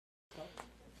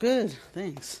Good,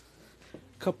 thanks.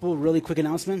 Couple really quick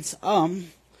announcements. I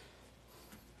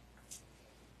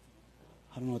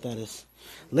don't know what that is.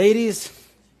 Ladies,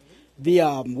 the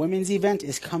women's event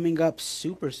is coming up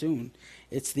super soon.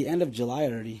 It's the end of July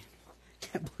already.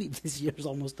 Can't believe this year's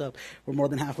almost up. We're more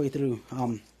than halfway through.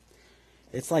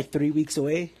 It's like 3 weeks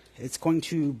away.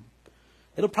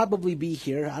 It'll probably be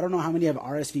here. I don't know how many have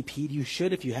RSVP'd. You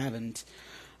should if you haven't.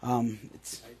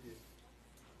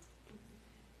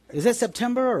 Is it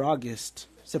September or August?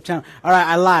 September. All right,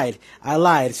 I lied.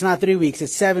 It's not 3 weeks.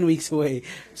 It's 7 weeks away.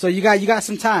 So you got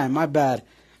some time. My bad.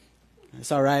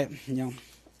 It's all right.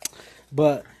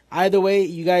 But either way,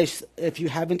 you guys, if you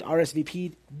haven't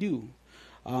RSVP'd, do.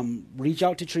 Reach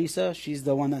out to Teresa. She's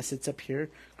the one that sits up here.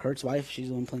 Kurt's wife. She's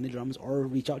the one playing the drums. Or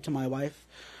reach out to my wife.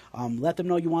 Let them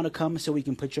know you want to come so we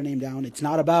can put your name down. It's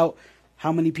not about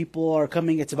how many people are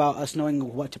coming. It's about us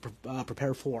knowing what to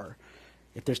prepare for.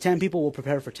 If there's 10 people, we'll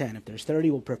prepare for 10. If there's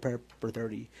 30, we'll prepare for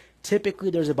 30. Typically,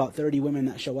 there's about 30 women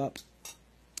that show up.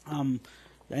 I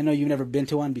know you've never been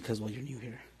to one because, well, you're new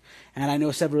here. And I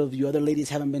know several of you other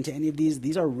ladies haven't been to any of these.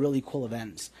 These are really cool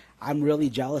events. I'm really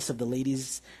jealous of the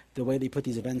ladies, the way they put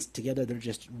these events together. They're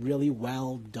just really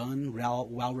well done,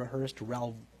 well rehearsed,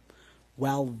 well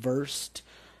versed.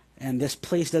 And this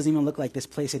place doesn't even look like this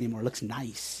place anymore. It looks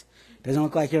nice. Doesn't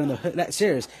look like you're in the hood.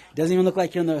 Serious. Doesn't even look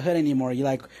like you're in the hood anymore. You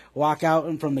like walk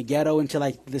out from the ghetto into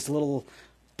like this little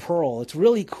pearl. It's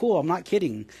really cool. I'm not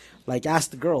kidding. Like ask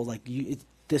the girls. Like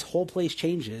this whole place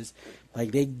changes.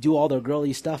 Like they do all their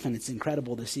girly stuff, and it's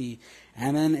incredible to see.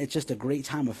 And then it's just a great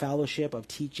time of fellowship, of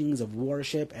teachings, of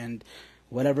worship, and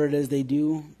whatever it is they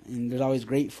do. And there's always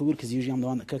great food because usually I'm the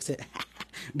one that cooks it.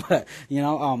 But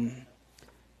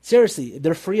seriously,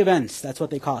 they're free events. That's what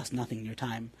they cost. Nothing. Your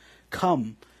time.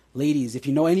 Come. Ladies, if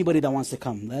you know anybody that wants to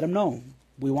come, let them know.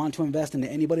 We want to invest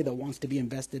into anybody that wants to be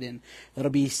invested in.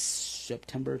 That'll be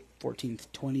September 14th,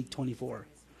 2024.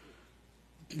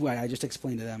 Well, I just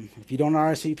explained to them. If you don't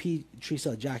RSVP,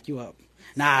 Teresa will jack you up.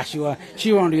 Nah, she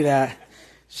won't do that.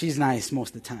 She's nice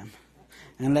most of the time.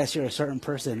 Unless you're a certain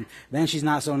person, then she's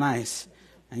not so nice.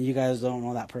 And you guys don't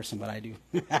know that person, but I do.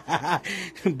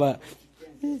 but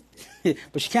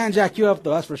she can't jack you up,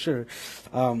 though, that's for sure.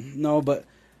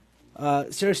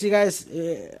 Seriously, guys,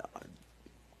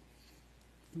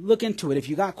 look into it. If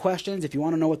you got questions, if you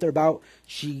want to know what they're about,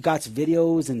 she got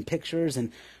videos and pictures,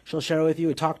 and she'll share with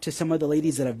you. Talk to some of the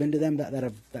ladies that have been to them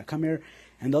that come here,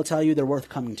 and they'll tell you they're worth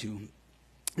coming to.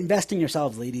 Invest in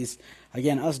yourselves, ladies.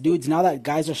 Again, us dudes, now that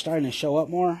guys are starting to show up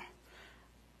more,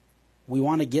 we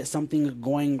want to get something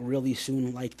going really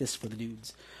soon like this for the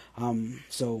dudes.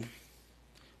 So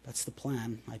that's the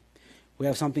plan. We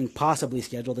have something possibly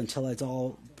scheduled until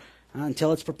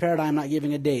it's prepared. I'm not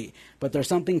giving a date. But there's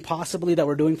something possibly that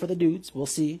we're doing for the dudes. We'll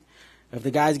see. If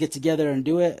the guys get together and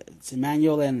do it, it's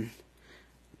Emmanuel and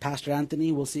Pastor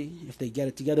Anthony. We'll see. If they get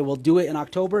it together, we'll do it in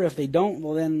October. If they don't,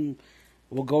 well, then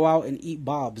we'll go out and eat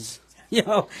Bob's.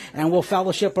 And we'll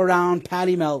fellowship around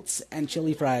patty melts and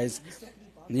chili fries.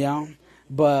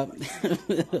 But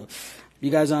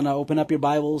you guys want to open up your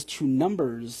Bibles to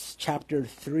Numbers chapter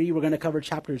 3. We're going to cover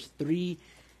chapters 3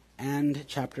 and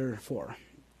chapter 4.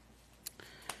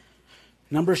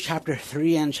 Numbers chapter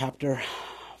 3 and chapter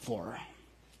 4.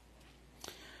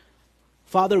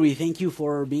 Father, we thank you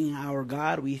for being our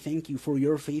God. We thank you for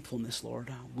your faithfulness,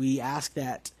 Lord. We ask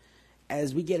that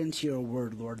as we get into your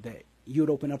word, Lord, that you would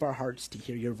open up our hearts to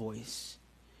hear your voice.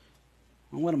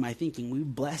 And what am I thinking? We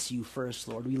bless you first,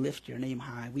 Lord. We lift your name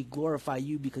high. We glorify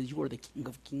you because you are the King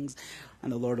of kings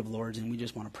and the Lord of lords, and we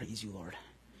just want to praise you, Lord.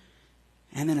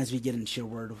 And then as we get into your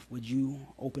word, would you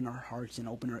open our hearts and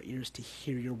open our ears to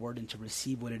hear your word and to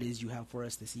receive what it is you have for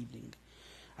us this evening.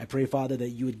 I pray, Father, that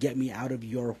you would get me out of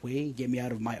your way, get me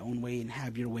out of my own way, and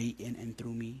have your way in and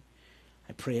through me.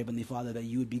 I pray, Heavenly Father, that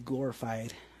you would be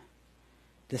glorified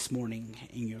this evening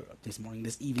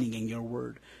in your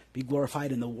word. Be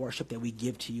glorified in the worship that we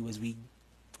give to you as we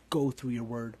go through your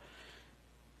word.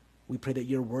 We pray that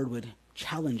your word would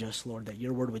challenge us, Lord, that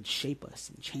your word would shape us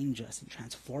and change us and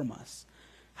transform us.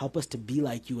 Help us to be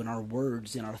like you in our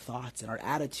words, in our thoughts, in our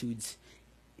attitudes,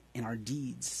 in our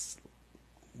deeds.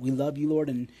 We love you, Lord,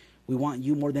 and we want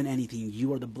you more than anything.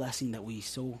 You are the blessing that we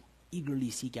so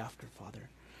eagerly seek after, Father.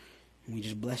 And we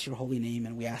just bless your holy name,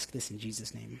 and we ask this in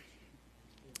Jesus' name.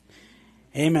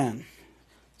 Amen.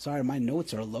 Sorry, my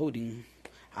notes are loading.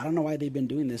 I don't know why they've been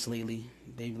doing this lately.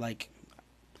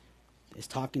 It's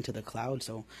talking to the cloud,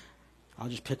 so I'll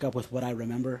just pick up with what I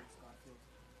remember.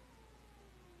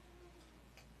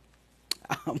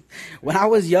 When I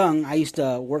was young, I used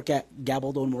to work at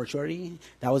Gabaldon Mortuary.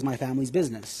 That was my family's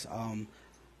business.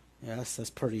 Yes, that's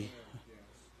pretty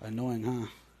annoying, huh?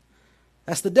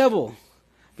 That's the devil.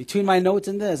 Between my notes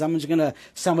and this, I'm just going to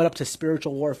sum it up to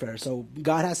spiritual warfare. So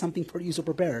God has something for you, so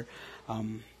prepare.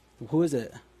 Who is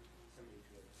it?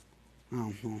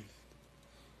 Oh, well,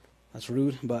 that's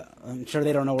rude, but I'm sure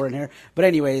they don't know we're in here. But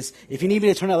anyways, if you need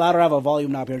me to turn it louder, I have a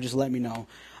volume knob here, just let me know.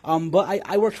 But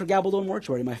I worked for Gabaldon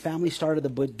Mortuary. My family started the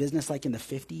business like in the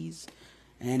 50s,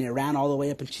 and it ran all the way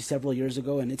up into several years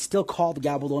ago, and it's still called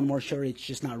Gabaldon Mortuary. It's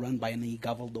just not run by any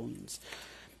Gabaldonians.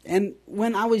 And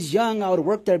when I was young, I would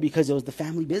work there because it was the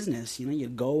family business. You know,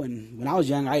 you'd go, and when I was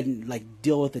young, I didn't like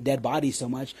deal with the dead bodies so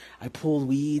much. I pulled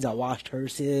weeds, I washed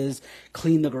hearses,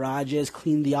 cleaned the garages,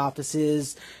 cleaned the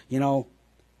offices. You know,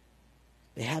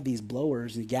 they had these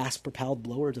blowers, and gas-propelled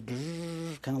blowers,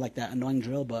 kind of like that annoying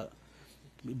drill, but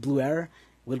blew air.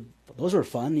 Those were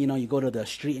fun. You know, you go to the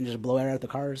street and just blow air at the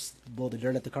cars, blow the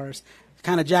dirt at the cars.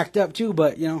 Kind of jacked up too,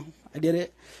 but you know, I did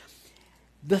it.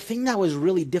 The thing that was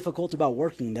really difficult about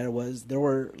working there was there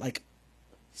were like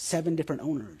 7 different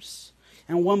owners.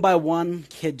 And one by one,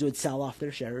 kids would sell off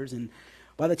their shares. And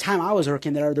by the time I was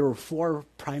working there were 4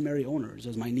 primary owners.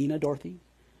 There was my Nina, Dorothy,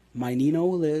 my Nino,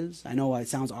 Liz. I know it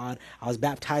sounds odd. I was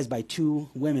baptized by 2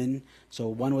 women. So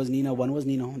one was Nina, one was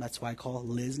Nino. That's why I call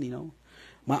Liz Nino.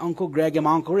 My Uncle Greg and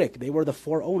my Uncle Rick. They were the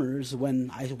 4 owners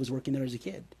when I was working there as a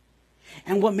kid.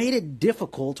 And what made it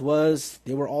difficult was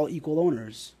they were all equal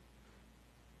owners.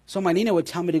 So my Nina would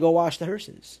tell me to go wash the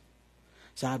hearses.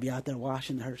 So I'd be out there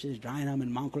washing the hearses, drying them,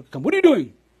 and my uncle would come, "What are you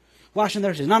doing?" "Washing the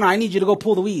hearses." No, I need you to go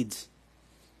pull the weeds."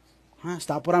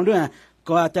 Stop what I'm doing. I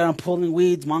go out there and pulling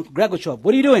weeds. My Uncle Greg would show up.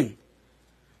 "What are you doing?"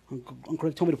 Uncle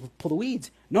Greg told me to pull the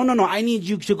weeds. No, I need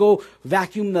you to go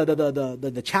vacuum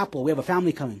the chapel. We have a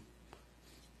family coming.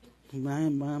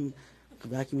 I'm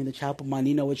vacuuming the chapel. My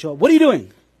Nina would show up. "What are you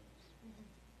doing?"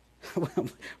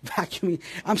 Vacuuming.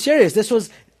 I'm serious. This was...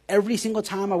 Every single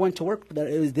time I went to work,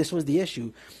 this was the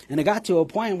issue. And it got to a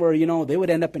point where, you know, they would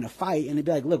end up in a fight, and they'd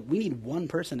be like, "Look, we need one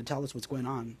person to tell us what's going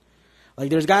on. Like,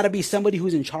 there's got to be somebody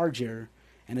who's in charge here."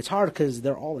 And it's hard because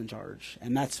they're all in charge.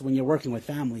 And that's when you're working with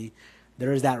family,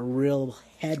 there is that real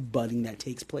head-butting that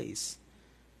takes place.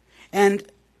 And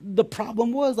the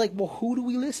problem was, like, well, who do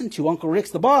we listen to? Uncle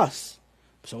Rick's the boss.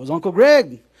 So is Uncle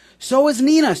Greg. So is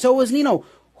Nina. So is Nino.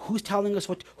 Who's telling us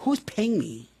who's paying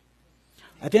me?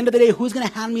 At the end of the day, who's going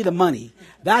to hand me the money?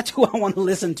 That's who I want to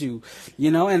listen to,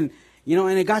 and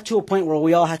it got to a point where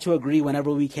we all had to agree whenever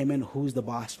we came in, who's the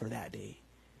boss for that day.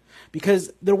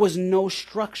 Because there was no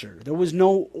structure. There was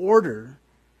no order.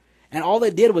 And all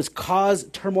it did was cause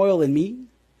turmoil in me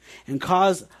and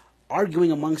cause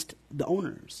arguing amongst the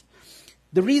owners.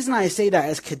 The reason I say that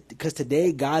is because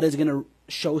today God is going to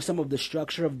show some of the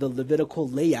structure of the Levitical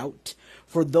layout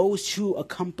for those who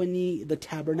accompany the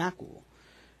tabernacle.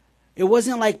 It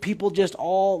wasn't like people just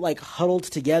all like huddled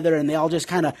together and they all just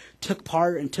kind of took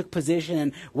part and took position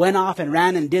and went off and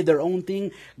ran and did their own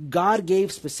thing. God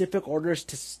gave specific orders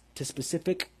to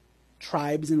specific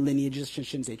tribes and lineages. I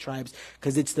shouldn't say tribes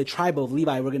because it's the tribe of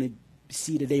Levi we're going to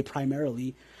see today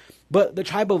primarily. But the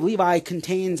tribe of Levi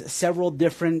contains several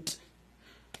different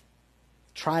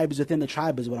tribes within the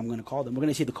tribe is what I'm going to call them. We're going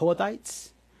to see the Kohathites,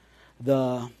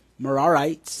 the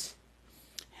Merarites,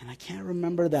 and I can't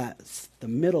remember the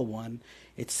middle one.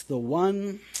 It's the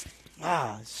one,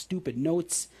 stupid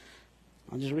notes.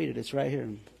 I'll just read it. It's right here.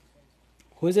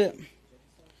 Who is it?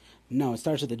 No, it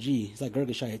starts with a G. It's like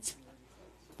Girgashites.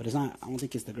 But it's not, I don't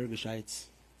think it's the Girgashites.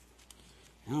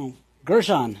 No,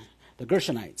 Gershon. The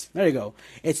Gershonites. There you go.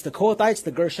 It's the Kohathites,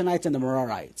 the Gershonites, and the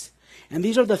Merarites. And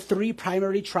these are the 3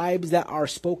 primary tribes that are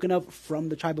spoken of from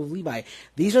the tribe of Levi.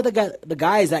 These are the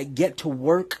guys that get to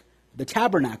work the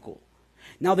tabernacle.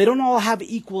 Now, they don't all have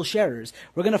equal shares.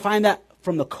 We're going to find that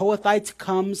from the Kohathites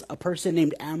comes a person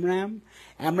named Amram.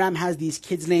 Amram has these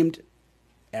kids named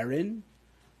Aaron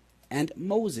and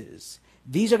Moses.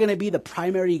 These are going to be the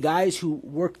primary guys who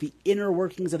work the inner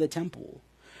workings of the temple.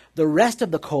 The rest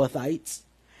of the Kohathites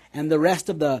and the rest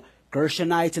of the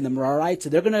Gershonites and the Merarites,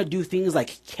 they're going to do things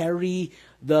like carry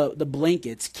the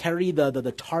blankets, carry the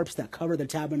tarps that cover the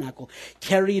tabernacle,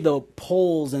 carry the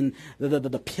poles and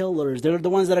the pillars. They're the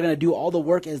ones that are going to do all the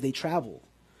work as they travel.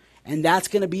 And that's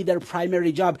going to be their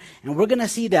primary job. And we're going to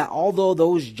see that although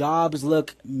those jobs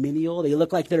look menial, they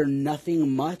look like they're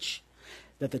nothing much,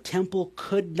 that the temple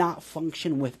could not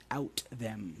function without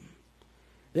them.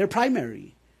 They're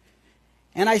primary.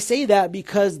 And I say that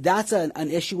because that's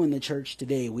an issue in the church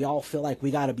today. We all feel like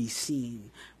we got to be seen.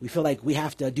 We feel like we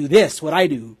have to do this, what I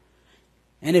do.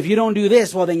 And if you don't do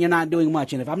this, well, then you're not doing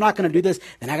much. And if I'm not going to do this,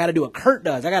 then I got to do what Kurt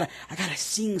does. I got to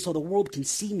sing so the world can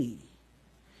see me.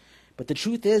 But the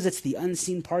truth is, it's the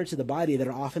unseen parts of the body that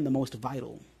are often the most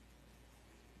vital.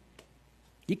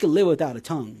 You can live without a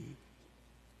tongue.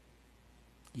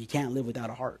 You can't live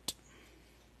without a heart.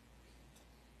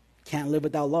 Can't live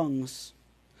without lungs.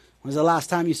 When's the last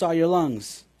time you saw your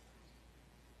lungs?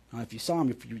 If you saw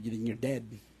them, you're dead.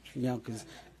 Because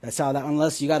that's how that,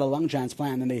 unless you got a lung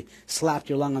transplant and then they slapped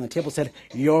your lung on the table and said,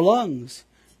 your lungs.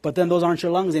 But then those aren't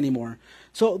your lungs anymore.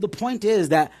 So the point is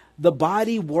that the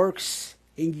body works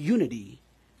in unity,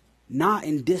 not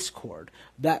in discord.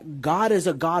 That God is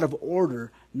a God of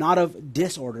order, not of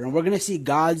disorder. And we're going to see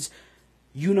God's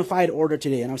unified order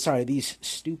today. And I'm sorry, these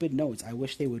stupid notes, I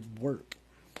wish they would work.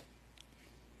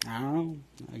 I don't know.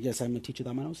 I guess I'm going to teach you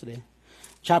without my notes today.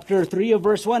 Chapter 3 of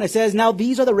verse 1, it says, Now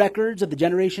these are the records of the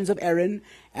generations of Aaron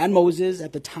and Moses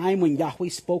at the time when Yahweh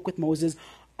spoke with Moses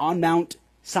on Mount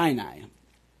Sinai.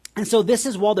 And so this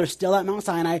is while they're still at Mount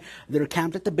Sinai. They're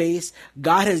camped at the base.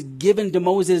 God has given to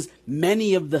Moses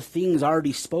many of the things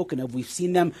already spoken of. We've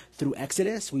seen them through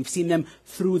Exodus. We've seen them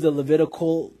through the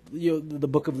Levitical, the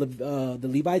book of the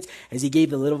Levites, as he gave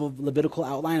the little Levitical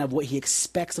outline of what he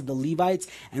expects of the Levites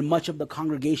and much of the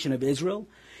congregation of Israel.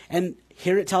 And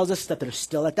here it tells us that they're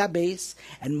still at that base,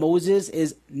 and Moses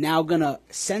is now going to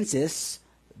census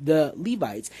the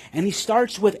Levites. And he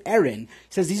starts with Aaron. He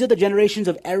says these are the generations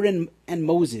of Aaron and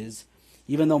Moses,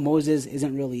 even though Moses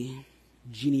isn't really,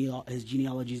 his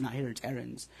genealogy is not here, it's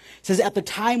Aaron's. It says at the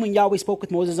time when Yahweh spoke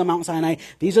with Moses on Mount Sinai,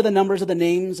 these are the numbers of the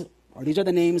names, or these are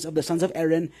the names of the sons of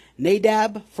Aaron: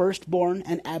 Nadab, firstborn,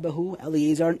 and Abihu,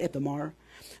 Eleazar, and Ithamar.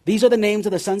 These are the names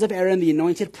of the sons of Aaron, the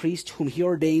anointed priest, whom he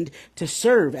ordained to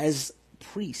serve as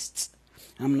priests.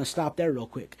 I'm going to stop there real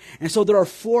quick. And so there are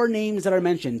 4 names that are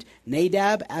mentioned: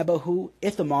 Nadab, Abihu,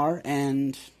 Ithamar,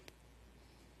 and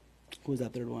who was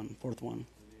that third one? Fourth one?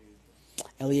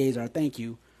 Eleazar. Thank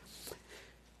you.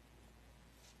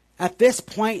 At this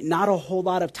point, not a whole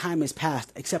lot of time has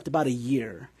passed, except about a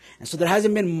year. And so there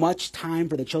hasn't been much time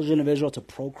for the children of Israel to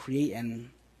procreate.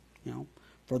 And,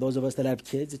 for those of us that have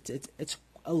kids, it's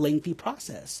a lengthy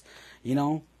process.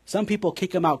 Some people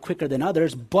kick them out quicker than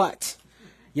others, but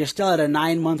you're still at a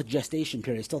 9-month gestation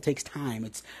period. It still takes time.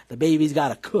 The baby's got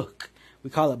to cook. We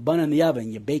call it bun in the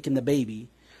oven. You're baking the baby.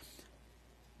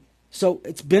 So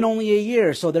it's been only a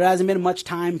year, so there hasn't been much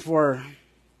time for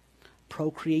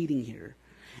procreating here.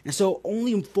 And so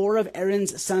only 4 of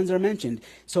Aaron's sons are mentioned.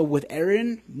 So with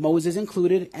Aaron, Moses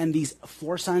included, and these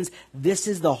 4 sons, this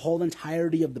is the whole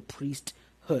entirety of the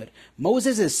priesthood.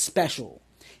 Moses is special.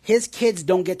 His kids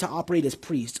don't get to operate as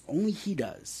priests. Only he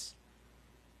does.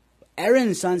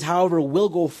 Aaron's sons, however, will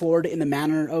go forward in the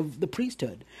manner of the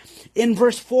priesthood. In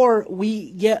verse 4,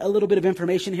 we get a little bit of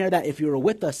information here that if you were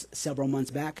with us several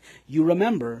months back, you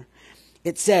remember.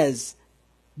 It says,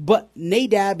 But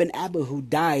Nadab and Abihu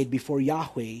died before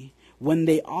Yahweh when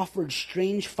they offered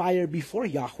strange fire before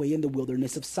Yahweh in the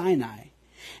wilderness of Sinai.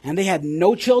 And they had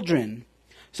no children.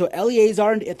 So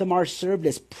Eleazar and Ithamar served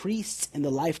as priests in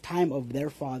the lifetime of their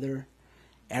father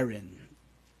Aaron.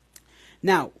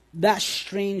 Now, that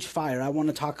strange fire, I want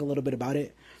to talk a little bit about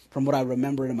it from what I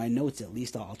remember in my notes, at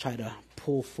least. I'll try to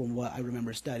pull from what I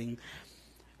remember studying.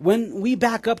 When we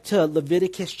back up to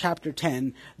Leviticus chapter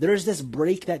 10, there's this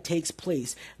break that takes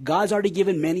place. God's already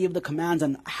given many of the commands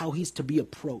on how he's to be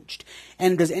approached.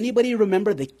 And does anybody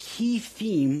remember the key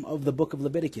theme of the book of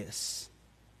Leviticus?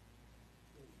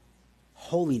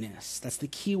 Holiness. That's the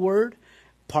key word,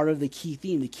 part of the key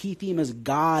theme. The key theme is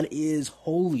God is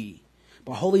holy.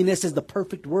 But holiness is the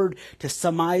perfect word to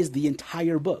summarize the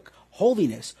entire book.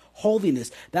 Holiness,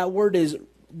 holiness. That word is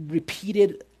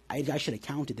repeated, I should have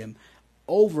counted them,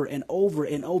 over and over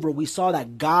and over. We saw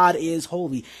that God is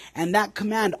holy. And that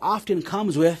command often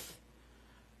comes with,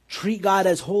 treat God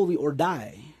as holy or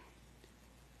die.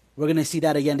 We're going to see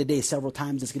that again today. Several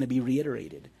times it's going to be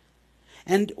reiterated.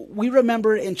 And we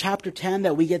remember in chapter 10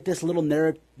 that we get this little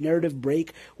narrative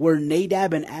break where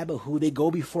Nadab and Abihu, they go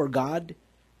before God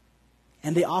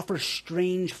and they offer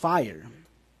strange fire.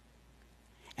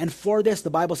 And for this, the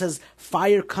Bible says,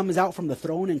 fire comes out from the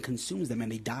throne and consumes them,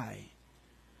 and they die.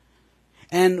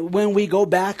 And when we go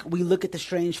back, we look at the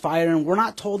strange fire, and we're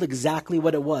not told exactly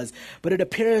what it was, but it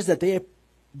appears that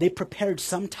they prepared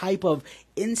some type of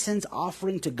incense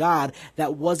offering to God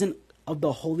that wasn't of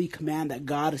the holy command that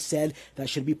God said that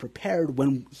should be prepared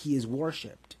when he is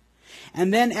worshipped.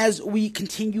 And then as we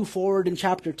continue forward in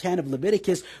chapter 10 of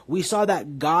Leviticus, we saw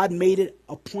that God made it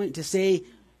a point to say,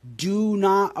 do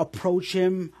not approach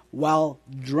him while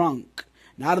drunk.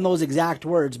 Not in those exact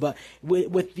words, but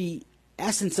with the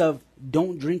essence of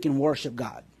don't drink and worship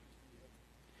God.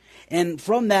 And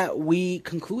from that, we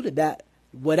concluded that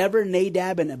whatever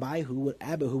Nadab and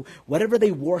Abihu, whatever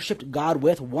they worshipped God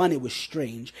with, one, it was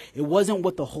strange. It wasn't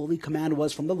what the holy command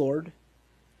was from the Lord.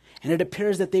 And it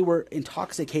appears that they were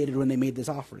intoxicated when they made this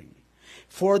offering.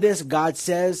 For this, God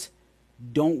says,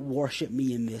 don't worship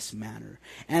me in this manner.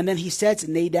 And then he sets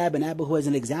Nadab and Abihu as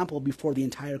an example before the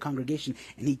entire congregation,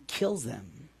 and he kills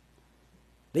them.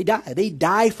 They die. They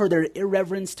die for their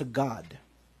irreverence to God.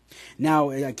 Now,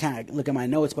 I can't look at my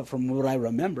notes, but from what I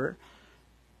remember,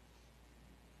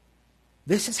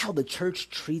 this is how the church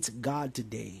treats God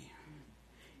today.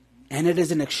 And it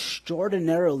is an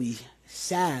extraordinarily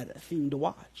sad thing to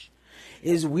watch.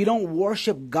 Is we don't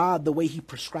worship God the way he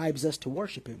prescribes us to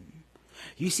worship him.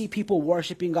 You see people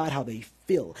worshiping God how they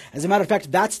feel. As a matter of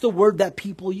fact, that's the word that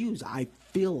people use. I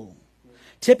feel.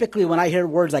 Typically, when I hear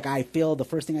words like I feel, the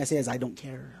first thing I say is I don't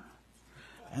care.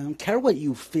 I don't care what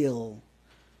you feel.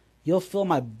 You'll feel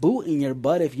my boot in your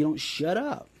butt if you don't shut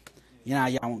up. Yeah,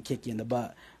 I won't kick you in the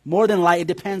butt. More than likely, it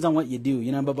depends on what you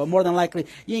do, but more than likely,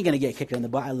 you ain't going to get kicked in the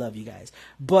butt. I love you guys.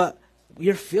 But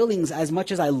your feelings, as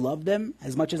much as I love them,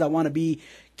 as much as I want to be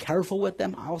careful with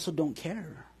them, I also don't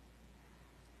care.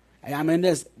 I'm in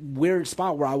this weird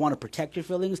spot where I want to protect your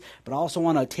feelings, but I also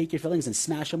want to take your feelings and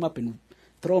smash them up and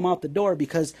throw them out the door,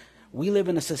 because we live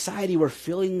in a society where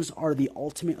feelings are the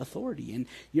ultimate authority, and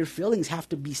your feelings have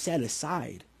to be set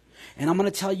aside. And I'm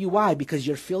going to tell you why, because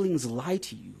your feelings lie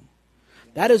to you.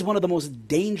 That is one of the most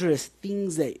dangerous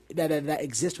things that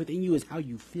exist within you, is how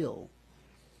you feel.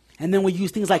 And then we use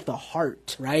things like the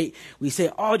heart, right? We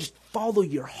say, oh, just follow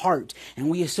your heart. And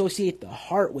we associate the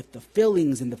heart with the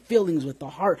feelings and the feelings with the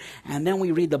heart. And then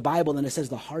we read the Bible and it says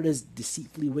the heart is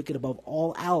deceitfully wicked above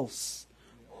all else.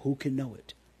 Who can know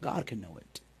it? God can know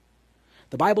it.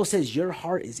 The Bible says your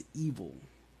heart is evil.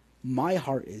 My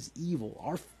heart is evil.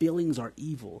 Our feelings are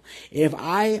evil. If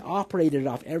I operated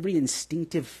off every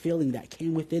instinctive feeling that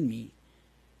came within me,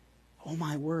 oh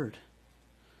my word,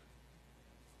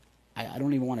 I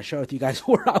don't even want to share with you guys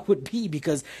where I would be,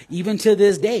 because even to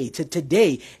this day, to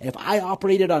today, if I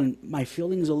operated on my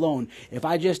feelings alone, if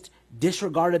I just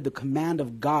disregarded the command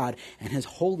of God and his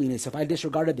holiness, if I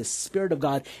disregarded the Spirit of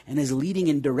God and his leading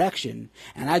and direction,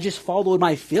 and I just followed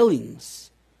my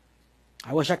feelings,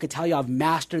 I wish I could tell you I've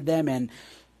mastered them and,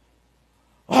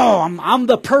 oh, I'm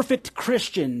the perfect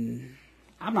Christian.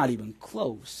 I'm not even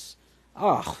close.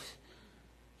 Oh,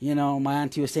 my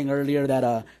auntie was saying earlier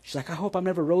that she's like, I hope I'm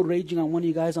never road raging on one of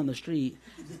you guys on the street.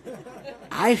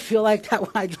 I feel like that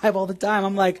when I drive all the time.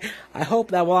 I'm like, I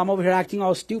hope that while I'm over here acting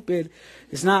all stupid,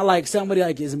 it's not like somebody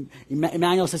like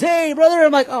Emmanuel says, hey, brother.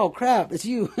 I'm like, oh, crap, it's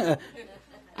you.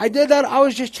 I did that. I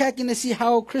was just checking to see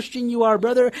how Christian you are,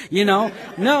 brother. No,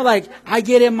 like I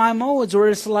get in my modes where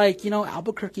it's like,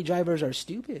 Albuquerque drivers are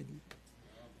stupid.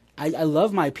 I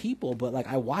love my people, but like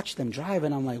I watch them drive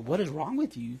and I'm like, what is wrong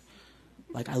with you?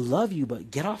 Like, I love you, but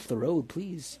get off the road,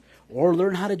 please. Or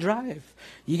learn how to drive.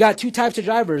 You got two types of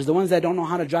drivers. The ones that don't know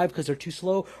how to drive because they're too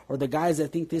slow, or the guys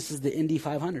that think this is the Indy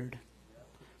 500.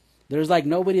 There's like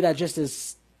nobody that just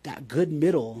is that good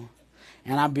middle.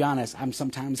 And I'll be honest, I'm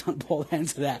sometimes on both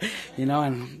ends of that.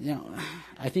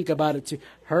 I think about it too.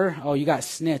 Her, oh, you got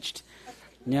snitched.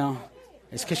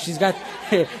 It's because she's got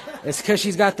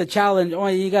the challenge. Oh,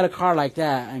 you got a car like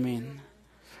that. I mean,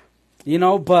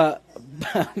 but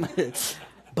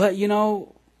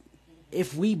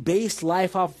if we based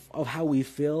life off of how we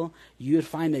feel, you would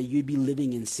find that you'd be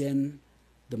living in sin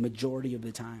the majority of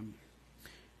the time.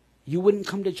 You wouldn't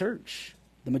come to church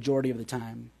the majority of the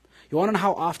time. You want to know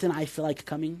how often I feel like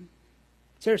coming?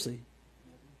 Seriously.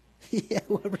 Yeah,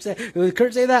 whoever said, did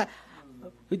Kurt say that?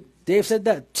 Dave said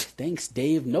that. Thanks,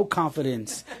 Dave. No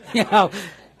confidence.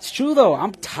 It's true though.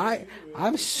 I'm tired.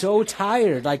 I'm so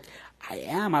tired. Like, I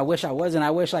am. I wish I wasn't.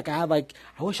 I wish I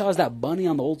wish I was that bunny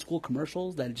on the old school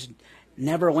commercials that just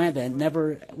never went,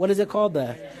 what is it called?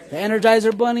 The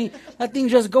Energizer bunny? That thing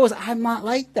just goes. I'm not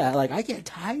like that. Like, I get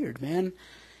tired, man.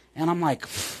 And I'm like,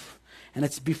 and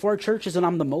it's before churches and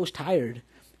I'm the most tired.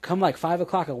 Come like 5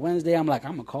 o'clock on Wednesday, I'm like,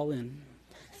 I'm going to call in.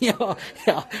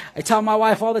 I tell my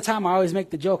wife all the time, I always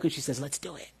make the joke and she says, let's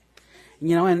do it.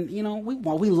 We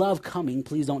love coming.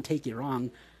 Please don't take it wrong.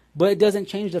 But it doesn't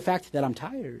change the fact that I'm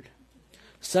tired.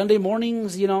 Sunday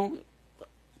mornings,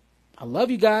 I love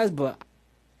you guys, but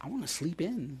I want to sleep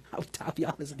in. I'll be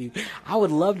honest with you. I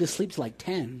would love to sleep to like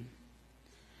 10.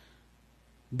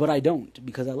 But I don't,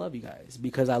 because I love you guys.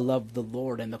 Because I love the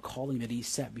Lord and the calling that he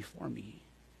set before me.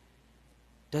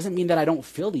 Doesn't mean that I don't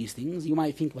feel these things. You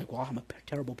might think like, well, I'm a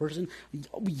terrible person.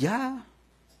 Oh, yeah.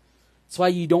 That's why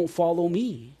you don't follow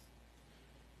me.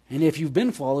 And if you've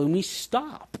been following me,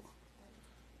 stop.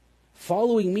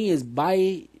 Following me is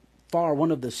by far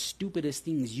one of the stupidest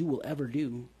things you will ever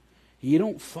do. You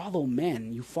don't follow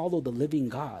men. You follow the living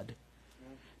God.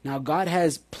 Now, God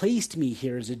has placed me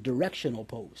here as a directional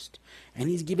post. And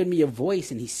he's given me a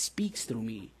voice and he speaks through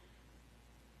me.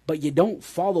 but you don't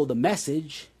follow the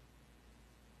message.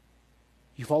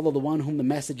 You follow the one whom the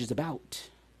message is about.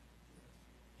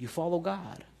 You follow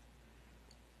God.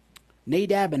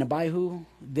 Nadab and Abihu,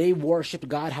 they worshipped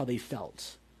God how they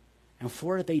felt. And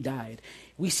for it they died.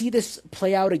 We see this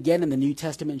play out again in the New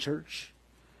Testament church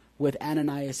with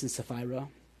Ananias and Sapphira.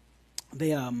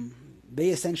 They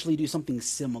essentially do something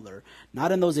similar.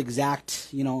 Not in those exact,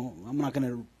 I'm not going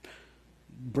to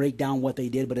break down what they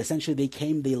did, but essentially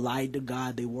they lied to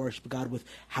God, they worshiped God with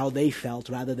how they felt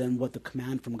rather than what the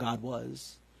command from God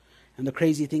was. And the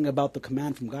crazy thing about the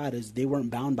command from God is they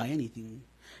weren't bound by anything.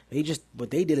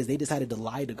 What they did is they decided to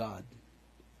lie to God.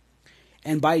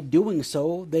 And by doing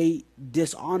so, they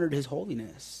dishonored his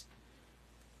holiness.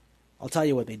 I'll tell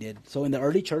you what they did. So in the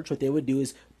early church, what they would do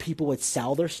is people would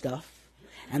sell their stuff,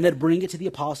 and they'd bring it to the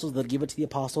apostles, they'd give it to the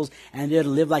apostles, and they'd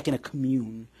live like in a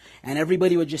commune. And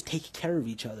everybody would just take care of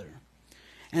each other.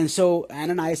 And so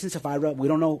Ananias and Sapphira, we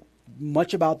don't know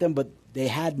much about them, but they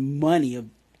had money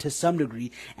to some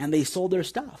degree, and they sold their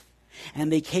stuff.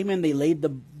 And they came in, they laid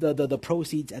the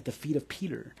proceeds at the feet of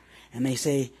Peter. And they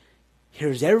say,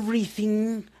 here's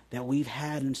everything that we've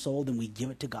had and sold, and we give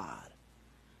it to God.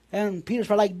 And Peter's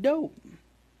probably like, dope.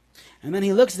 And then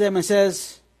he looks at them and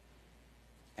says,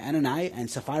 Ananias and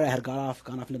Sapphira had gone off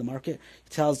into the market. He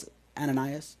tells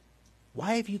Ananias,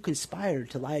 why have you conspired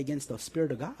to lie against the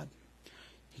Spirit of God?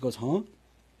 He goes, huh?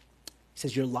 He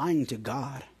says, you're lying to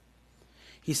God.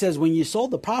 He says, when you sold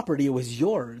the property, it was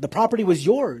yours. The property was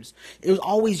yours. It was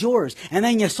always yours. And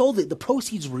then you sold it. The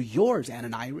proceeds were yours,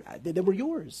 Ananias. They were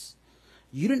yours.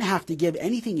 You didn't have to give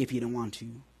anything if you didn't want to.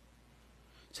 He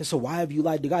says, so why have you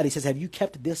lied to God? He says, have you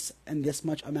kept this and this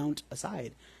much amount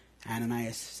aside?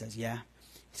 Ananias says, yeah.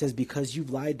 He says, because you've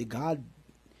lied to God,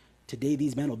 today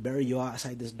these men will bury you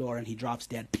outside this door. And he drops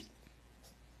dead.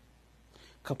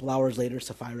 A couple hours later,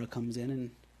 Sapphira comes in and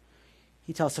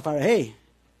he tells Sapphira, hey,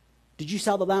 did you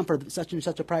sell the lamb for such and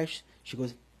such a price? She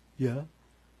goes, yeah.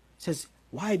 He says,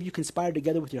 why have you conspired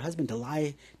together with your husband to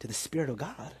lie to the Spirit of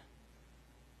God?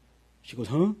 She goes,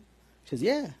 huh? She says,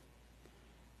 yeah.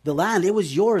 The land, it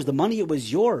was yours. The money, it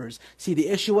was yours. See, the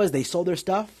issue was they sold their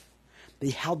stuff.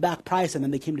 They held back price, and then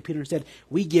they came to Peter and said,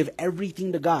 we give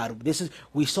everything to God.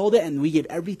 We sold it, and we give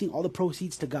everything, all the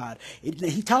proceeds to God.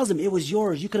 He tells them, it was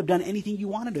yours. You could have done anything you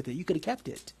wanted with it. You could have kept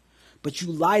it. But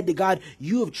you lied to God.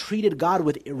 You have treated God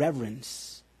with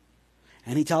irreverence.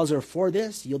 And he tells her, for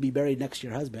this, you'll be buried next to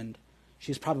your husband.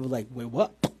 She's probably like, wait,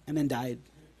 what? And then died.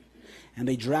 And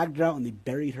they dragged her out and they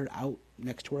buried her out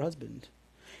next to her husband.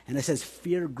 And it says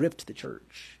fear gripped the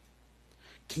church.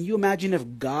 Can you imagine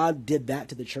if God did that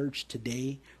to the church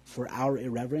today for our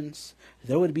irreverence?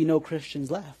 There would be no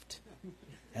Christians left.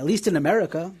 At least in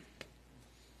America.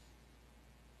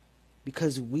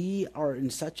 Because we are in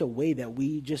such a way that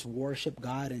we just worship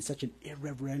God in such an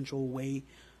irreverential way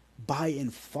by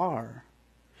and far.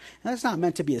 And that's not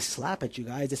meant to be a slap at you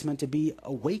guys. It's meant to be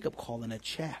a wake-up call and a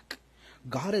check.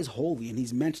 God is holy and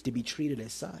he's meant to be treated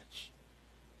as such.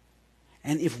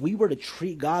 And if we were to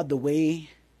treat God the way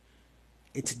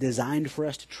it's designed for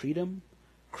us to treat him,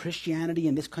 Christianity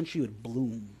in this country would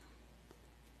bloom.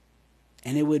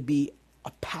 And it would be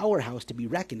a powerhouse to be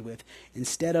reckoned with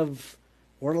instead of,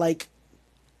 we're like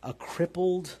a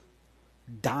crippled,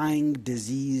 dying,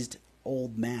 diseased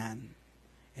old man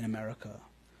in America.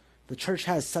 The church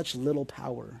has such little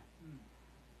power.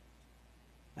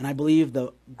 And I believe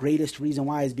the greatest reason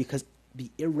why is because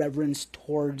the irreverence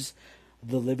towards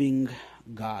the living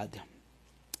God.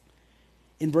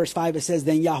 In verse 5 it says,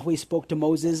 then Yahweh spoke to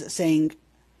Moses, saying,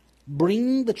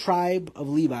 bring the tribe of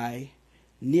Levi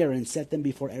near and set them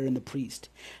before Aaron the priest,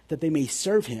 that they may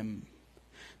serve him.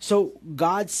 So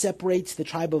God separates the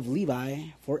tribe of Levi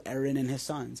for Aaron and his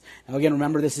sons. Now again,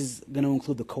 remember this is going to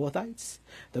include the Kohathites,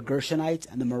 the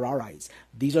Gershonites, and the Merarites.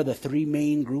 These are the three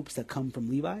main groups that come from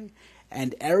Levi.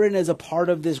 And Aaron is a part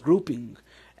of this grouping.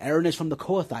 Aaron is from the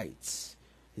Kohathites.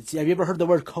 Have you ever heard the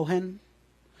word Kohen?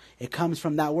 It comes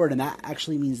from that word, and that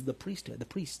actually means the priesthood, the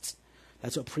priests.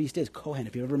 That's what priest is, Kohen.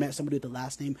 If you ever met somebody with the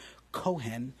last name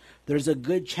Kohen, there's a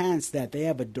good chance that they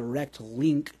have a direct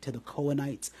link to the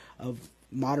Kohenites of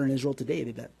modern Israel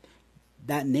today.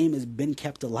 That name has been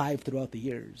kept alive throughout the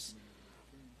years.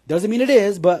 Doesn't mean it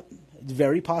is, but it's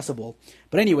very possible.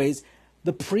 But anyways,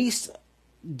 the priests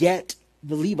get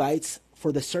the Levites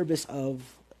for the service of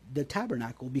the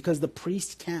tabernacle because the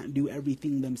priests can't do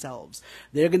everything themselves.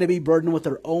 They're going to be burdened with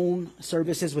their own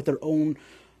services, with their own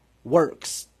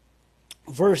works.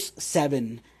 Verse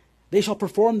 7, they shall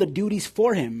perform the duties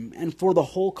for him and for the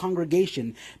whole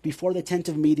congregation before the tent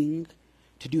of meeting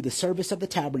to do the service of the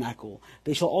tabernacle.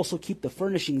 They shall also keep the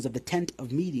furnishings of the tent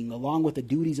of meeting, along with the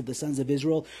duties of the sons of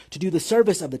Israel, to do the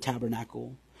service of the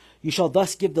tabernacle. You shall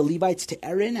thus give the Levites to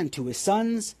Aaron and to his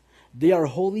sons. They are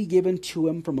wholly given to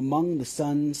him from among the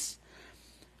sons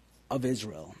of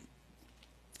Israel.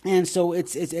 And so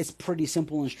it's pretty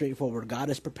simple and straightforward.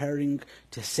 God is preparing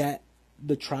to set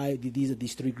the tribe,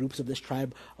 these three groups of this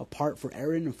tribe, apart for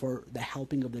Aaron and for the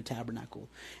helping of the tabernacle.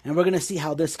 And we're going to see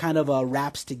how this kind of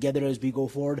wraps together as we go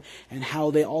forward, and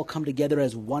how they all come together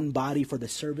as one body for the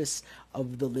service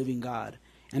of the living God.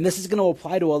 And this is going to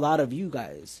apply to a lot of you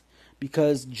guys,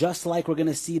 because just like we're going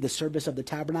to see the service of the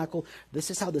tabernacle,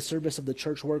 this is how the service of the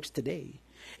church works today.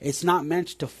 It's not meant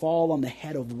to fall on the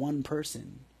head of one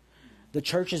person. The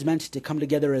church is meant to come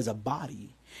together as a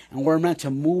body, and we're meant to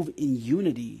move in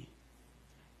unity.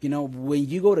 You know, when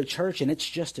you go to church and it's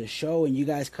just a show, and you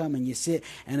guys come and you sit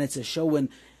and it's a show and,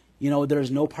 you know, there's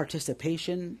no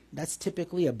participation, that's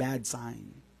typically a bad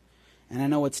sign. And I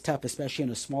know it's tough, especially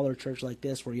in a smaller church like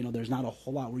this where, you know, there's not a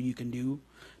whole lot where you can do.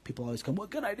 People always come,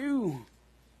 what can I do?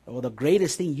 Well, the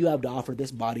greatest thing you have to offer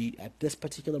this body at this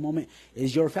particular moment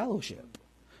is your fellowship.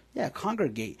 Yeah,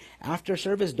 congregate. After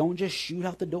service, don't just shoot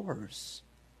out the doors.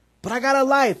 But I got a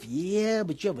life. Yeah,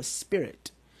 but you have a spirit.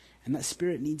 And that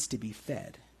spirit needs to be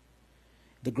fed.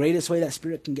 The greatest way that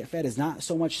spirit can get fed is not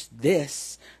so much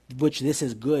this, which this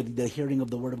is good, the hearing of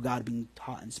the word of God being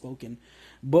taught and spoken.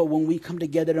 But when we come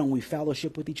together and we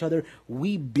fellowship with each other,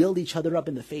 we build each other up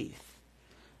in the faith.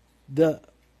 The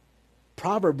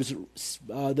Proverbs,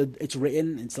 it's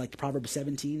written, it's like Proverbs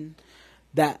 17,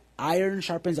 that iron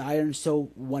sharpens iron,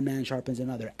 so one man sharpens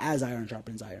another, as iron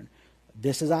sharpens iron.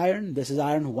 This is iron,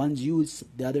 one's you,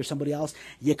 the other somebody else.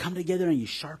 You come together and you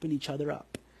sharpen each other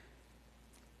up.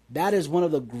 That is one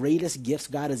of the greatest gifts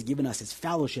God has given us, is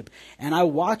fellowship. And I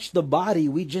watch the body,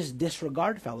 we just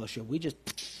disregard fellowship. We just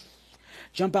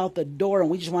jump out the door and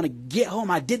we just want to get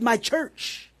home. I did my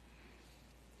church.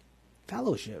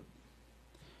 Fellowship.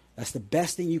 That's the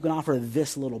best thing you can offer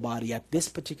this little body at this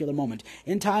particular moment.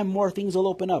 In time, more things will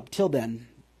open up. Till then,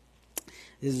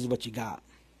 this is what you got.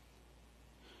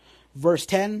 Verse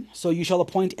 10, so you shall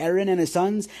appoint Aaron and his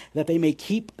sons, that they may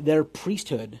keep their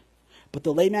priesthood. But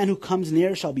the layman who comes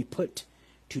near shall be put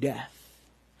to death.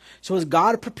 So as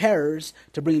God prepares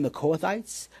to bring the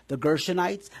Kohathites, the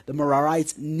Gershonites, the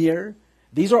Merarites near,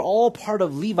 these are all part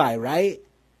of Levi, right?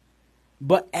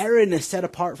 But Aaron is set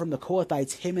apart from the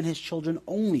Kohathites, him and his children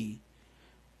only,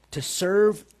 to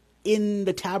serve in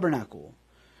the tabernacle.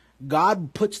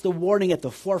 God puts the warning at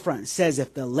the forefront, says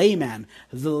if the layman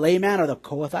are the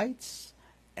Kohathites,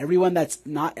 everyone that's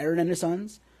not Aaron and his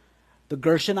sons, the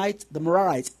Gershonites, the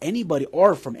Merarites, anybody,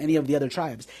 or from any of the other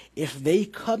tribes, if they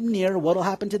come near, what will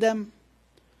happen to them?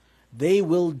 They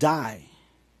will die.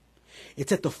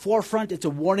 It's at the forefront. It's a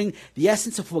warning. The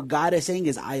essence of what God is saying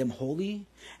is, I am holy,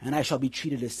 and I shall be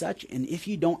treated as such, and if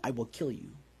you don't, I will kill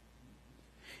you.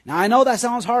 Now, I know that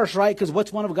sounds harsh, right? Because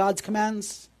what's one of God's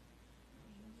commands?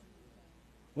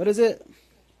 What is it?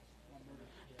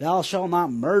 Thou shalt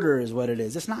not murder is what it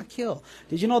is. It's not kill.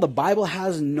 Did you know the Bible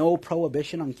has no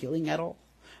prohibition on killing at all?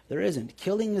 There isn't.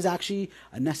 Killing is actually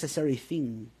a necessary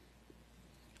thing.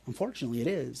 Unfortunately, it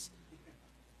is.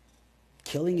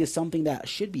 Killing is something that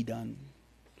should be done.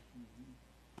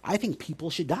 I think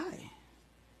people should die.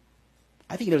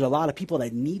 I think there's a lot of people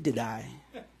that need to die.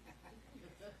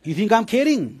 You think I'm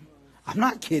kidding? I'm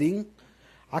not kidding.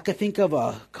 I could think of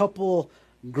a couple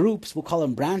groups, we'll call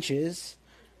them branches,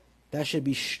 that should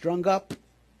be strung up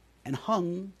and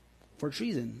hung for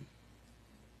treason.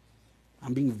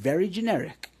 I'm being very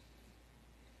generic.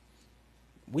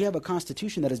 We have a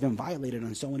constitution that has been violated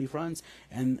on so many fronts,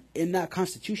 and in that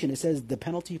constitution it says the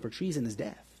penalty for treason is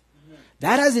death.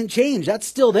 That hasn't changed. That's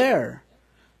still there.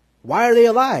 Why are they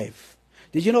alive?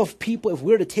 Did you know if we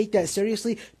were to take that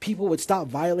seriously, people would stop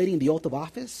violating the oath of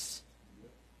office?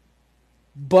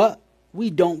 But we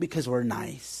don't, because we're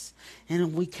nice.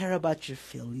 And we care about your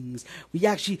feelings.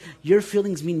 Your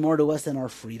feelings mean more to us than our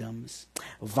freedoms.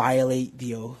 Violate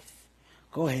the oath.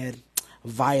 Go ahead.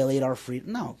 Violate our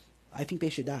freedom. No, I think they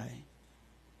should die.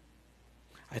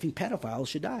 I think pedophiles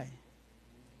should die.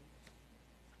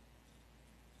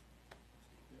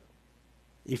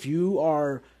 If you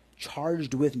are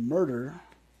charged with murder,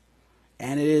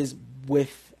 and it is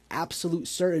with absolute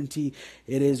certainty,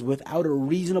 it is without a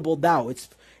reasonable doubt,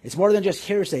 it's more than just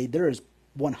hearsay. There is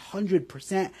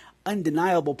 100%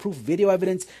 undeniable proof, video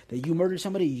evidence that you murdered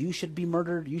somebody, you should be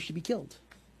murdered, you should be killed.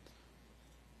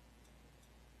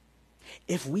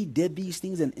 If we did these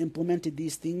things and implemented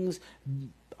these things,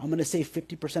 I'm going to say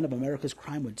 50% of America's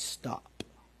crime would stop.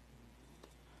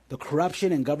 The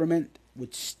corruption in government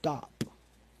would stop.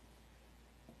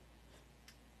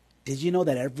 Did you know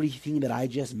that everything that I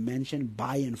just mentioned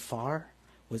by and far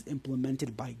was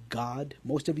implemented by God?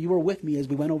 Most of you were with me as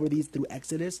we went over these through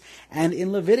Exodus and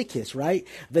in Leviticus, right?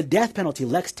 The death penalty,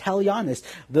 lex talionis,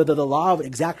 the law of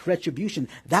exact retribution,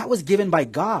 that was given by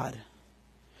God.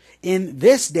 In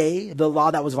this day, the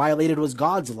law that was violated was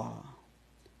God's law.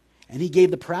 And he gave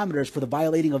the parameters for the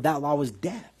violating of that law was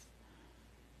death.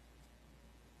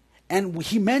 And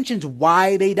he mentions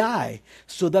why they die,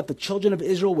 so that the children of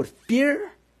Israel would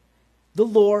fear the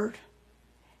Lord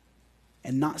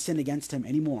and not sin against him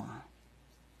anymore.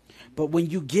 But when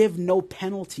you give no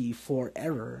penalty for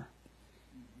error,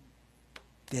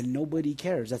 then nobody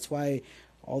cares. That's why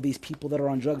all these people that are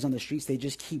on drugs on the streets, they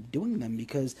just keep doing them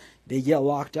because they get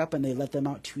locked up and they let them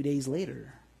out 2 days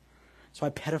later. That's why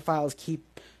pedophiles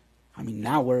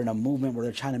now we're in a movement where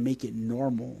they're trying to make it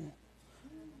normal.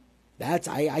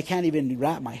 I can't even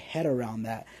wrap my head around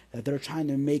that they're trying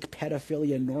to make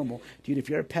pedophilia normal. Dude, if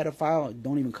you're a pedophile,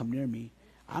 don't even come near me.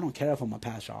 I don't care if I'm a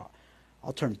pastor.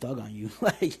 I'll turn thug on you.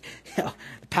 The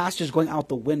pastor's going out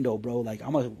the window, bro.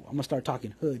 I'm gonna start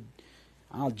talking hood.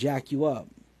 I'll jack you up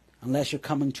unless you're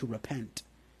coming to repent.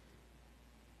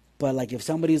 But if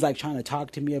somebody's trying to talk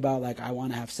to me about I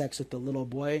want to have sex with the little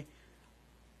boy,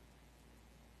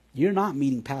 you're not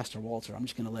meeting Pastor Walter. I'm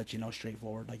just gonna let you know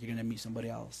straightforward. You're gonna meet somebody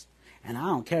else. And I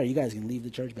don't care. You guys can leave the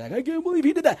church back. I can't believe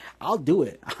he did that. I'll do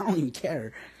it. I don't even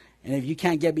care. And if you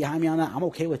can't get behind me on that, I'm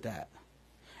okay with that.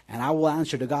 And I will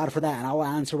answer to God for that. And I will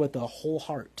answer with the whole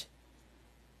heart.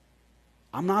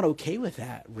 I'm not okay with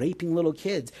that. Raping little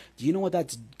kids. Do you know what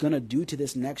that's going to do to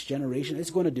this next generation? It's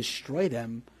going to destroy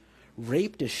them.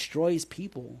 Rape destroys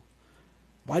people.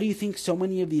 Why do you think so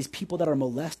many of these people that are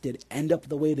molested end up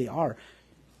the way they are?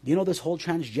 You know this whole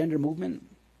transgender movement?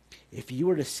 If you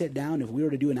were to sit down, if we were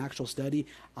to do an actual study,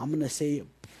 I'm going to say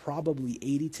probably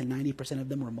 80 to 90% of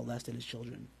them were molested as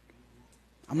children.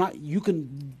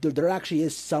 There actually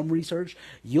is some research.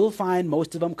 You'll find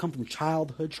most of them come from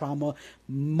childhood trauma,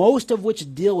 most of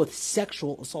which deal with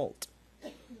sexual assault.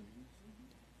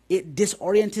 It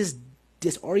disorients,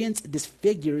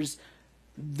 disfigures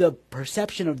the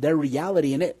perception of their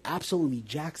reality, and it absolutely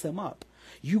jacks them up.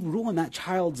 You ruin that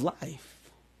child's life.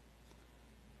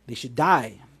 They should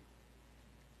die.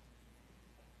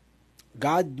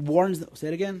 God warns them. Say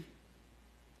it again.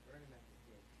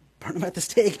 Burn them at the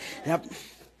stake. Yep.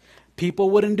 People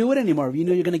wouldn't do it anymore. If you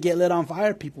knew you're going to get lit on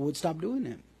fire, people would stop doing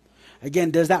it. Again,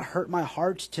 does that hurt my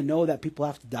heart to know that people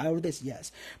have to die over this?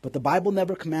 Yes. But the Bible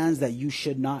never commands that you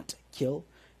should not kill.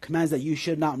 Commands that you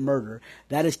should not murder.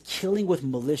 That is killing with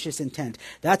malicious intent.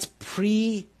 That's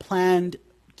pre-planned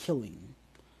killing.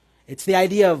 It's the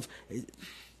idea of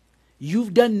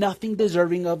you've done nothing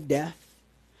deserving of death,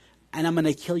 and I'm going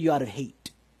to kill you out of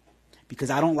hate because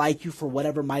I don't like you for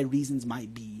whatever my reasons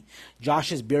might be.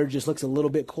 Josh's beard just looks a little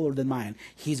bit cooler than mine.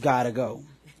 He's got to go.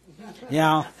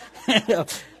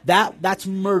 That's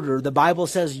murder. The Bible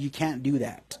says you can't do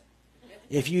that.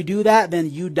 If you do that, then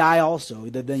you die also.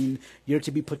 Then you're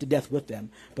to be put to death with them.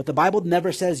 But the Bible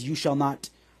never says you shall not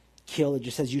kill. It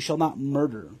just says you shall not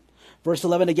murder. Verse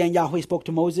 11 again, Yahweh spoke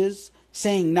to Moses,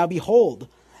 saying, Now behold,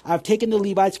 I have taken the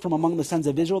Levites from among the sons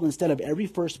of Israel instead of every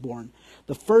firstborn,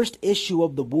 the first issue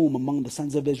of the womb among the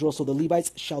sons of Israel, so the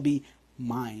Levites shall be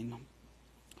mine.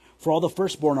 For all the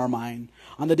firstborn are mine.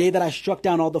 On the day that I struck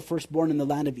down all the firstborn in the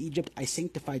land of Egypt, I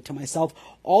sanctified to myself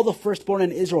all the firstborn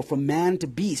in Israel, from man to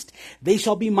beast. They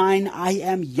shall be mine. I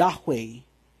am Yahweh.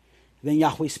 Then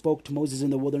Yahweh spoke to Moses in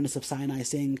the wilderness of Sinai,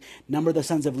 saying, Number the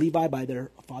sons of Levi by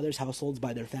their fathers' households,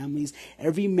 by their families.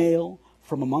 Every male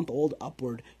from a month old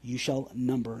upward you shall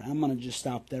number. And I'm going to just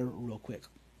stop there real quick.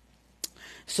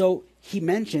 So he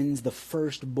mentions the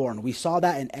firstborn. We saw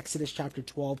that in Exodus chapter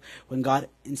 12 when God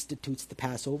institutes the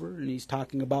Passover, and he's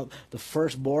talking about the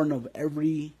firstborn of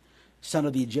every son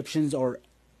of the Egyptians, or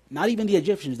not even the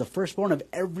Egyptians, the firstborn of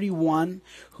everyone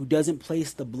who doesn't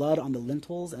place the blood on the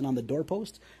lintels and on the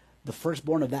doorpost. The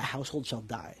firstborn of that household shall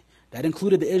die. That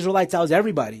included the Israelites. That was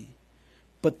everybody.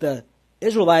 But the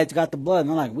Israelites got the blood, and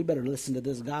they're like, we better listen to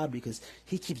this God because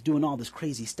he keeps doing all this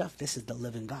crazy stuff. This is the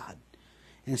living God.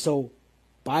 And so,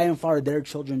 by and far, their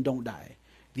children don't die.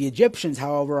 The Egyptians,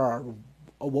 however, are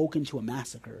awoken to a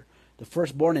massacre. The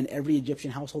firstborn in every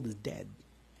Egyptian household is dead.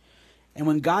 And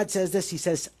when God says this, he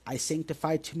says, I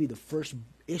sanctify to me the first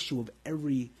issue of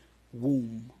every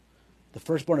womb. The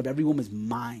firstborn of every womb is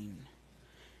mine.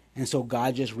 And so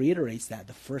God just reiterates that.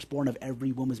 The firstborn of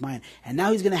every womb is mine. And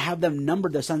now he's going to have them number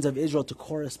the sons of Israel to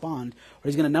correspond. Or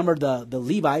he's going to number the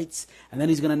Levites. And then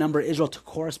he's going to number Israel to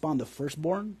correspond the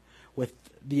firstborn with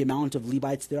the amount of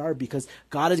Levites there are. Because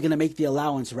God is going to make the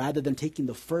allowance. Rather than taking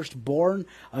the firstborn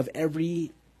of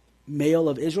every male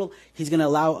of Israel, he's going to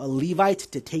allow a Levite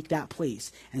to take that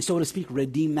place and, so to speak,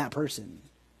 redeem that person.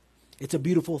 It's a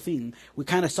beautiful thing. We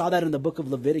kind of saw that in the book of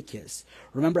Leviticus.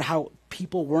 Remember how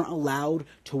people weren't allowed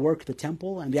to work the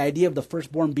temple? And the idea of the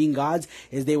firstborn being God's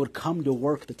is they would come to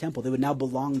work the temple. They would now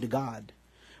belong to God.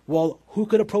 Well, who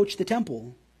could approach the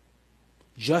temple?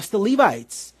 Just the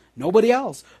Levites. Nobody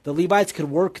else. The Levites could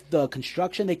work the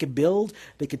construction. They could build.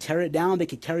 They could tear it down. They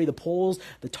could carry the poles,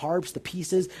 the tarps, the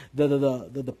pieces.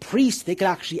 The priests, they could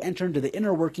actually enter into the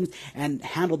inner workings and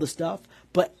handle the stuff.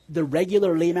 But the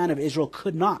regular layman of Israel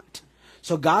could not.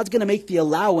 So God's going to make the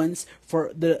allowance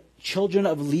for the children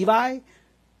of Levi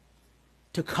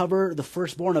to cover the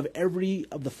firstborn of every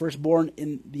of the firstborn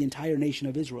in the entire nation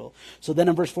of Israel. So then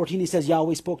in verse 14 he says,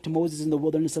 Yahweh spoke to Moses in the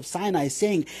wilderness of Sinai,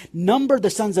 saying, number the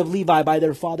sons of Levi by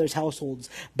their fathers' households,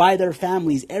 by their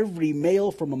families, every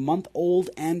male from a month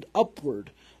old and upward.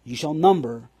 You shall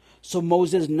number. So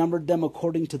Moses numbered them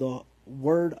according to the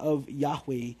word of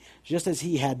Yahweh, just as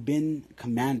he had been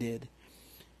commanded.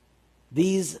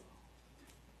 These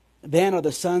then are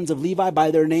the sons of Levi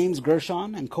by their names,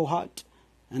 Gershon and Kohat.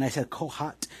 And I said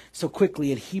Kohat so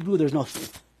quickly. In Hebrew, there's no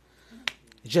th.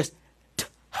 It's just t,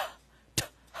 t.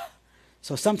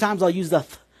 So sometimes I'll use the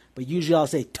th, but usually I'll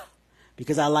say t,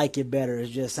 because I like it better. It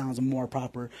just sounds more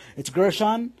proper. It's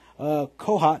Gershon,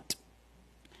 Kohat.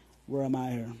 Where am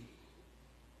I here?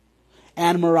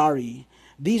 And Merari.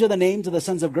 These are the names of the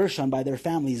sons of Gershon by their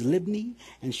families, Libni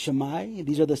and Shammai.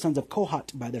 These are the sons of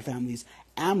Kohat by their families,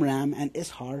 Amram and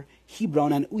Ishar,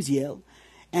 Hebron and Uziel.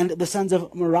 And the sons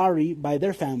of Merari by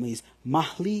their families,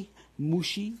 Mahli,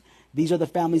 Mushi. These are the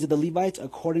families of the Levites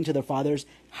according to their fathers'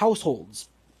 households.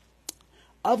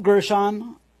 Of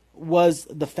Gershon was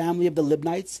the family of the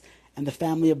Libnites and the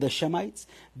family of the Shemites.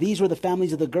 These were the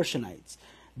families of the Gershonites.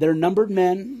 Their numbered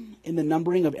men, in the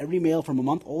numbering of every male from a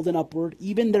month old and upward,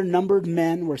 even their numbered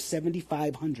men were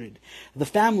 7,500. The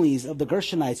families of the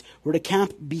Gershonites were to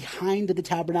camp behind the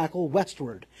tabernacle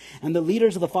westward. And the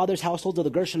leaders of the fathers' households of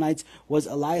the Gershonites was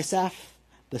Eliasaph,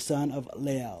 the son of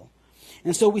Lael.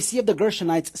 And so we see of the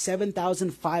Gershonites,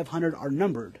 7,500 are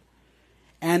numbered.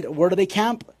 And where do they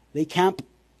camp? They camp,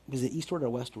 is it eastward or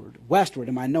westward? Westward.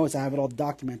 In my notes, I have it all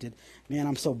documented. Man,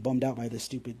 I'm so bummed out by this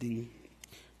stupid thing.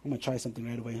 I'm going to try something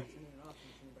right away.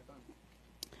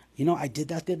 You know, I did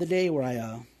that the other day where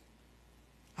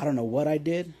I don't know what I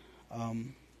did.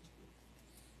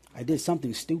 I did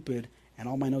something stupid and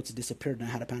all my notes disappeared and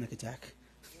I had a panic attack.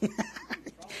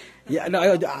 Yeah,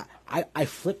 no, I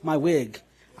flipped my wig.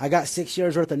 I got 6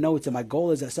 years worth of notes and my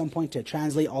goal is at some point to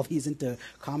translate all these into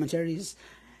commentaries.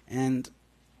 And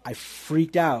I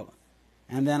freaked out.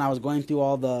 And then I was going through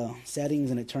all the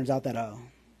settings and it turns out that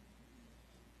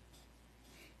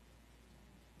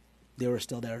they were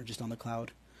still there, just on the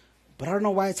cloud. But I don't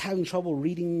know why it's having trouble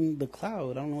reading the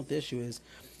cloud. I don't know what the issue is.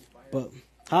 But,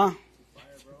 huh?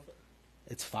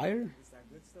 It's fire? It's that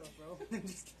good stuff, bro.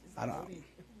 I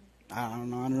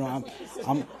don't know.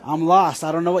 I'm lost.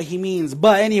 I don't know what he means.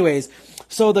 But anyways,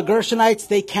 so the Gershonites,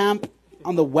 they camp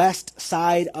on the west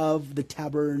side of the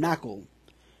tabernacle.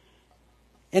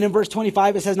 And in verse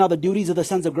 25, it says, now the duties of the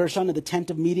sons of Gershon in the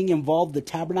tent of meeting involved the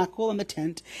tabernacle and the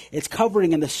tent, its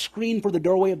covering and the screen for the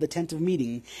doorway of the tent of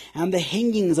meeting, and the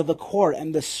hangings of the court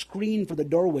and the screen for the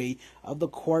doorway of the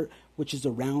court, which is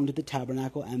around the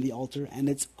tabernacle and the altar and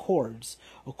its cords,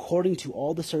 according to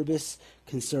all the service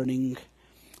concerning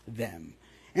them.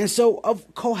 And so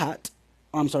of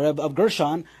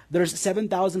Gershon, there's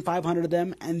 7,500 of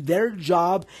them, and their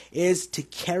job is to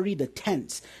carry the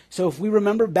tents. So if we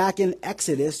remember back in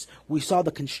Exodus, we saw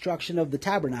the construction of the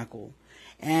tabernacle.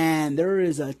 And there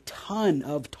is a ton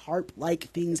of tarp-like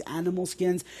things, animal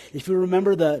skins. If you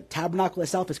remember, the tabernacle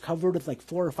itself is covered with like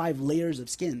 4 or 5 layers of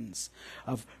skins,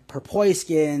 of porpoise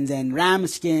skins and ram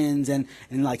skins and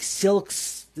like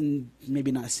silks, and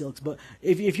maybe not silks, but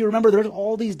if you remember, there's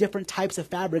all these different types of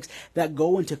fabrics that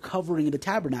go into covering the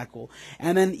tabernacle.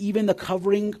 And then even the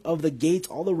covering of the gates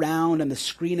all around and the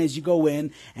screen as you go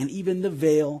in and even the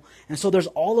veil. And so there's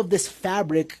all of this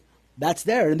fabric that's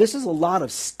there. And this is a lot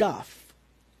of stuff.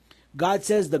 God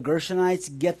says the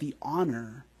Gershonites get the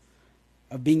honor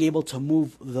of being able to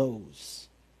move those.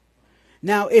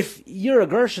 Now, if you're a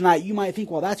Gershonite, you might think,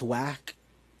 well, that's whack.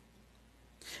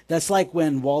 That's like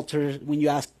when you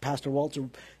ask Pastor Walter,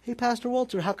 hey, Pastor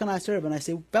Walter, how can I serve? And I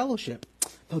say, fellowship.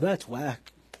 Oh, that's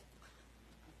whack.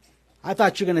 I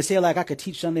thought you were going to say, like, I could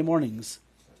teach Sunday mornings.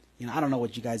 You know, I don't know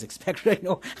what you guys expect right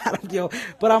now.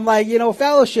 But I'm like,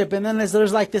 fellowship. And then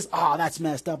there's like this, oh, that's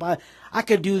messed up. I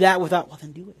could do that without, well,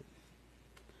 then do it.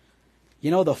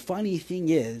 The funny thing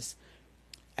is,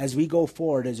 as we go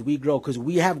forward, as we grow, because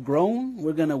we have grown,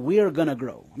 we are gonna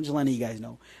grow. I'm just letting you guys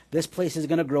know. This place is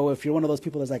gonna grow. If you're one of those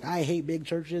people that's like, I hate big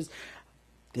churches,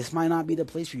 this might not be the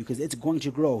place for you, because it's going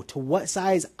to grow. To what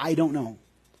size, I don't know.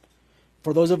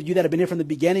 For those of you that have been here from the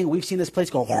beginning, we've seen this place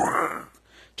go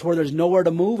to where there's nowhere to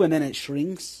move, and then it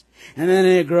shrinks, and then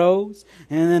it grows,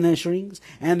 and then it shrinks,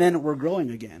 and then we're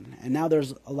growing again. And now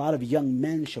there's a lot of young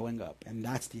men showing up, and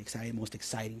that's the most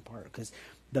exciting part, because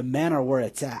the men are where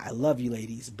it's at. I love you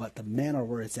ladies, but the men are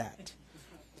where it's at.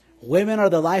 Women are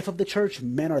the life of the church.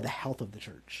 Men are the health of the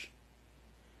church.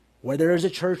 Where there is a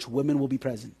church, women will be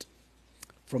present.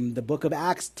 From the book of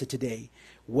Acts to today,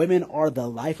 women are the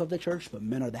life of the church, but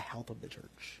men are the health of the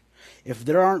church. If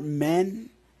there aren't men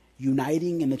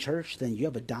uniting in the church, then you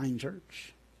have a dying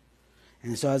church.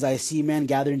 And so as I see men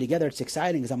gathering together, it's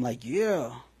exciting, because I'm like,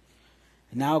 yeah.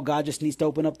 Now God just needs to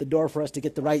open up the door for us to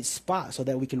get the right spot so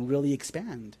that we can really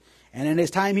expand. And in his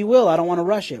time, he will. I don't want to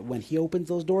rush it. When he opens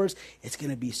those doors, it's going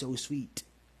to be so sweet.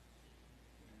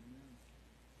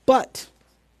 But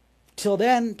till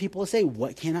then, people say,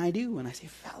 what can I do? And I say,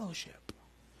 fellowship.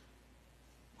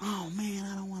 Oh, man,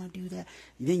 I don't want to do that.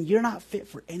 Then you're not fit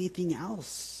for anything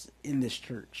else in this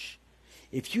church.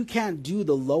 If you can't do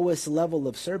the lowest level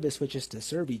of service, which is to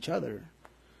serve each other,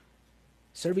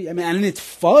 and it's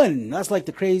fun. That's like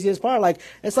the craziest part.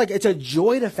 It's a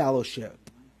joy to fellowship.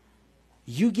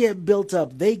 You get built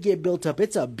up. They get built up.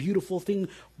 It's a beautiful thing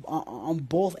on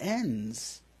both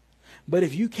ends. But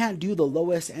if you can't do the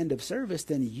lowest end of service,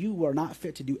 then you are not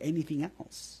fit to do anything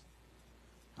else.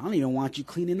 I don't even want you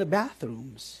cleaning the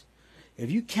bathrooms.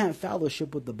 If you can't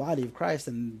fellowship with the body of Christ,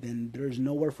 then there's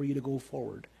nowhere for you to go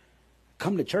forward.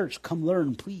 Come to church. Come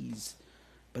learn, please.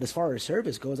 But as far as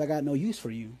service goes, I got no use for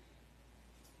you.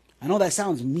 I know that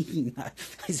sounds mean.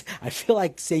 I feel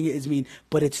like saying it is mean,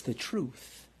 but it's the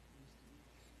truth.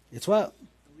 It's what?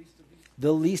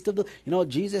 The least of the...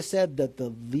 Jesus said that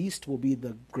the least will be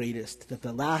the greatest, that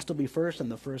the last will be first and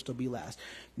the first will be last.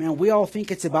 Man, we all think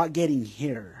it's about getting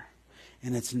here,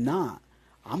 and it's not.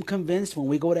 I'm convinced when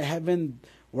we go to heaven,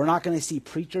 we're not going to see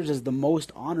preachers as the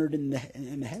most honored in the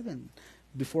heaven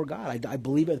before God. I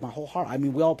believe it with my whole heart. I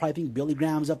mean, we all probably think Billy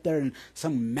Graham's up there in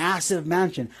some massive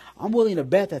mansion. I'm willing to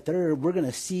bet that we're going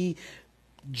to see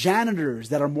janitors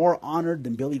that are more honored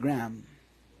than Billy Graham.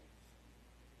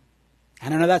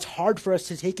 And I know that's hard for us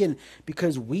to take in,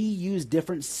 because we use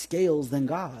different scales than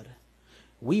God.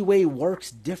 We weigh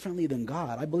works differently than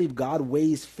God. I believe God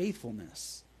weighs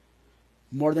faithfulness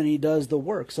more than he does the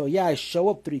work. So yeah, I show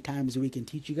up 3 times a week and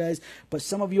teach you guys, but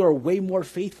some of you are way more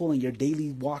faithful in your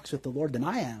daily walks with the Lord than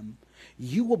I am.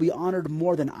 You will be honored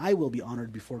more than I will be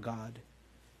honored before God.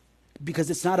 Because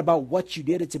it's not about what you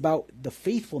did, it's about the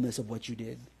faithfulness of what you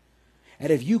did.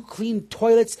 And if you clean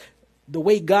toilets the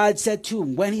way God said to,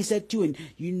 and when he said to, and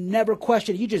you never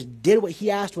questioned, you just did what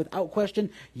he asked without question,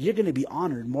 you're going to be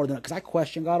honored more than, because I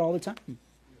question God all the time.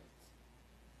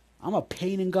 I'm a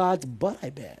pain in God's butt, I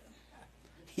bet.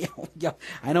 Yeah,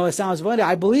 I know it sounds funny.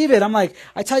 I believe it.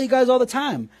 I tell you guys all the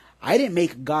time, I didn't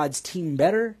make God's team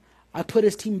better. I put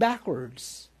his team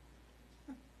backwards.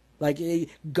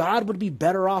 God would be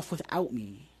better off without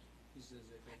me.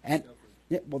 And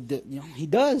he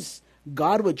does.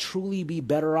 God would truly be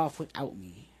better off without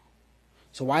me.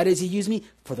 So why does he use me?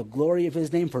 For the glory of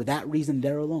his name, for that reason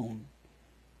there alone.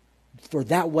 For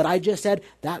that, what I just said,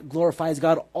 that glorifies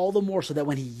God all the more, so that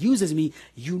when he uses me,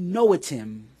 you know it's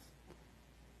him.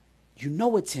 You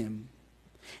know it's him.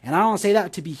 And I don't say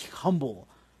that to be humble.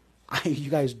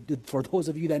 You guys, for those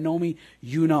of you that know me,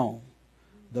 you know.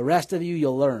 The rest of you,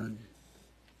 you'll learn.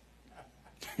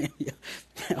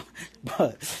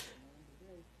 But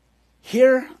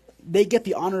here, they get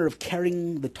the honor of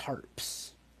carrying the tarps.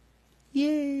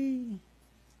 Yay!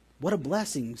 What a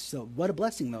blessing. So, what a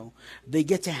blessing, though. They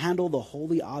get to handle the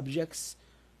holy objects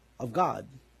of God.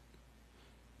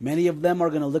 Many of them are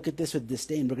going to look at this with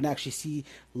disdain. We're going to actually see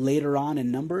later on in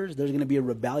Numbers, there's going to be a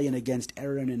rebellion against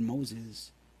Aaron and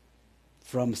Moses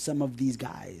from some of these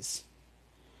guys.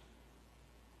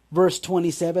 Verse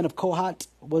 27 of Kohat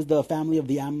was the family of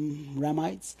the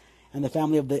Amramites, and the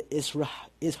family of the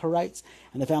Israelites,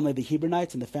 and the family of the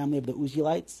Hebronites, and the family of the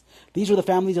Uzzielites. These were the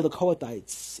families of the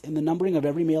Kohathites. In the numbering of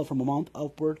every male from a month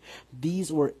upward,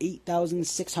 these were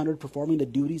 8,600 performing the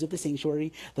duties of the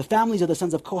sanctuary. The families of the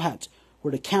sons of Kohat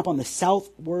were to camp on the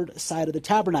southward side of the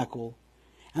tabernacle.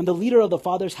 And the leader of the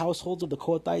fathers' households of the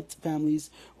Kohathite families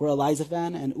were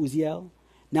Elizaphan and Uzziel.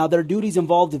 Now their duties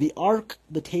involved the ark,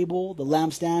 the table, the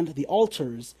lampstand, the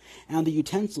altars, and the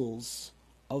utensils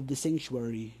of the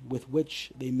sanctuary with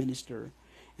which they minister,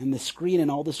 and the screen and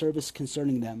all the service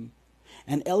concerning them.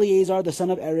 And Eleazar the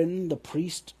son of Aaron, the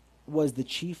priest, was the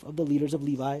chief of the leaders of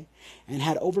Levi and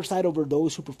had oversight over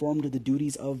those who performed the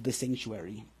duties of the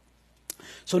sanctuary.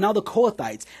 So now the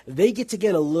Kohathites, they get to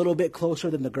get a little bit closer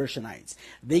than the Gershonites.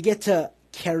 They get to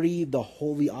carry the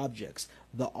holy objects,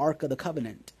 the Ark of the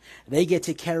Covenant. They get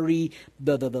to carry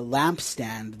the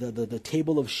lampstand, the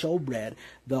table of showbread,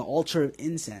 the altar of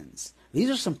incense. These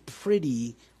are some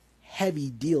pretty heavy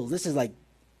deals. This is like,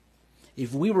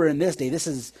 if we were in this day, this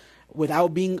is,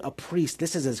 without being a priest,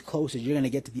 this is as close as you're going to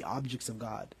get to the objects of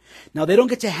God. Now, they don't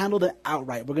get to handle them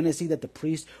outright. We're going to see that the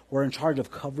priests were in charge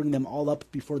of covering them all up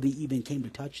before they even came to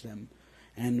touch them.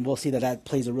 And we'll see that that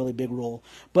plays a really big role.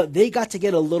 But they got to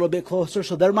get a little bit closer,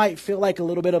 so there might feel like a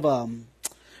little bit of,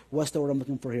 what's the word I'm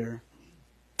looking for here?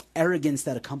 Arrogance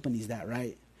that accompanies that,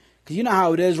 right? Because you know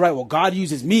how it is, right? Well, God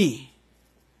uses me.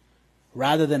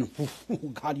 Rather than,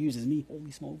 God uses me,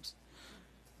 holy smokes.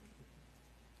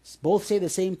 Both say the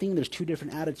same thing. There's two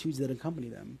different attitudes that accompany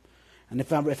them. And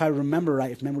if I remember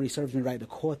right, if memory serves me right, the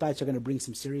Kohathites are going to bring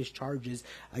some serious charges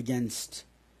against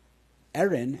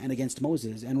Aaron and against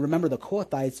Moses. And remember, the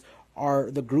Kohathites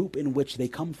are the group in which they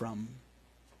come from.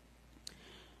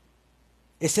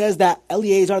 It says that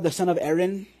Eleazar, the son of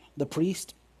Aaron, the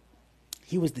priest,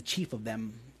 he was the chief of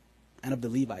them and of the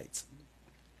Levites.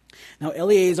 Now,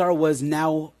 Eleazar was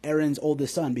now Aaron's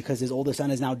oldest son because his oldest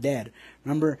son is now dead.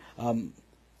 Remember,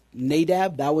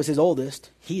 Nadab, that was his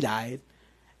oldest. He died.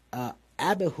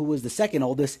 Abba, who was the second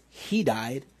oldest, he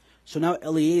died. So now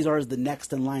Eleazar is the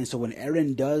next in line. So when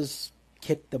Aaron does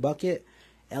kick the bucket,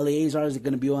 Eleazar is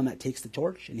going to be the one that takes the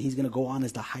torch, and he's going to go on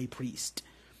as the high priest.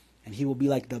 And he will be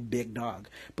like the big dog.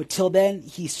 But till then,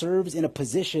 he serves in a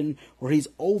position where he's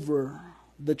over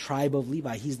the tribe of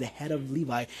Levi. He's the head of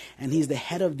Levi, and he's the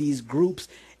head of these groups,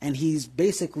 and he's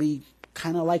basically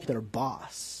kind of like their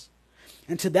boss.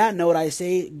 And to that note, I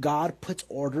say God puts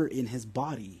order in his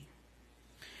body.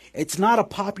 It's not a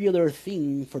popular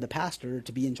thing for the pastor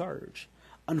to be in charge.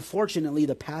 Unfortunately,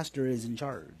 the pastor is in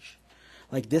charge.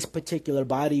 Like this particular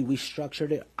body, I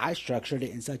structured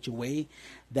it in such a way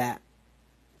that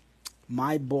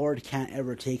my board can't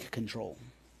ever take control.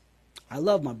 I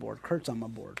love my board. Kurt's on my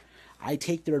board. I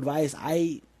take their advice.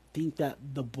 I think that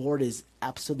the board is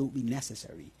absolutely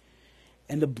necessary.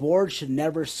 And the board should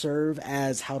never serve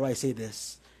as, how do I say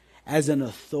this, as an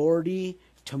authority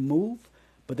to move,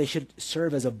 but they should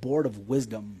serve as a board of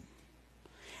wisdom.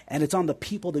 And it's on the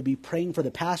people to be praying for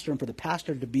the pastor and for the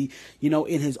pastor to be,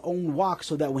 in his own walk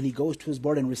so that when he goes to his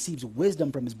board and receives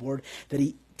wisdom from his board, that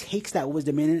he takes that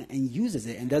wisdom in and uses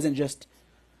it and doesn't just,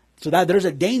 so that there's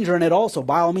a danger in it also.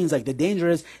 By all means, like the danger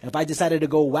is if I decided to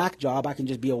go whack job, I can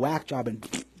just be a whack job.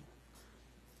 And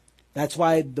that's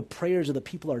why the prayers of the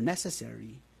people are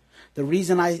necessary. The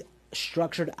reason I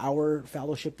structured our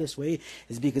fellowship this way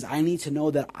is because I need to know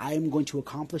that I'm going to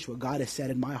accomplish what God has said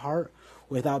in my heart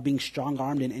without being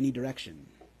strong-armed in any direction.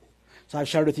 So I've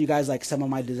shared with you guys like some of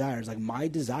my desires, like my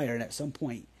desire at some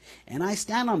point. And I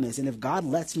stand on this, and if God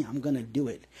lets me, I'm going to do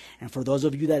it. And for those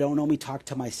of you that don't know me, talk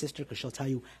to my sister because she'll tell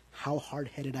you how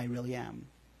hard-headed I really am.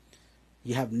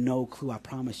 You have no clue, I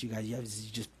promise you guys.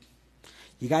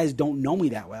 You guys don't know me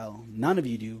that well. None of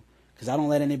you do, because I don't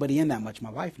let anybody in that much.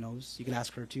 My wife knows. You can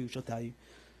ask her too. She'll tell you.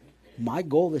 My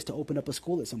goal is to open up a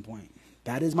school at some point.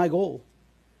 That is my goal.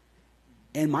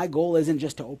 And my goal isn't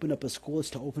just to open up a school. It's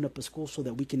to open up a school so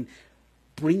that we can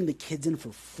bring the kids in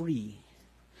for free.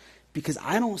 Because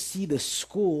I don't see the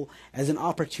school as an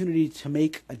opportunity to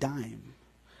make a dime.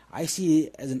 I see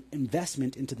it as an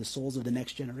investment into the souls of the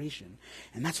next generation.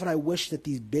 And that's what I wish that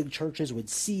these big churches would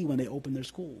see when they open their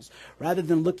schools. Rather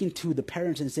than looking to the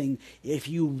parents and saying, if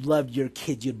you loved your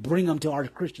kids, you'd bring them to our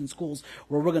Christian schools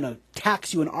where we're going to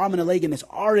tax you an arm and a leg in this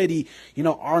already,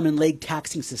 arm and leg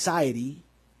taxing society.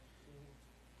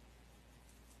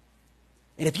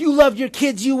 And if you loved your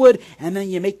kids, you would. And then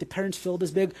you make the parents feel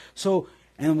this big.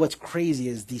 And what's crazy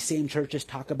is these same churches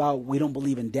talk about we don't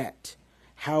believe in debt.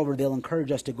 However, they'll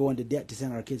encourage us to go into debt to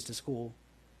send our kids to school.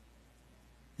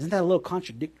 Isn't that a little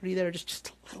contradictory there? Just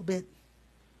a little bit.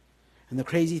 And the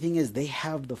crazy thing is they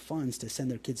have the funds to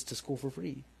send their kids to school for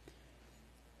free.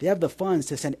 They have the funds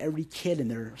to send every kid in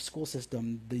their school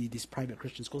system, these private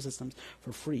Christian school systems,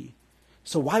 for free.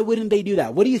 So why wouldn't they do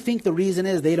that? What do you think the reason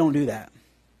is they don't do that?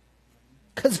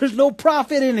 Because there's no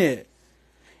profit in it.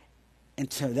 And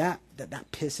to that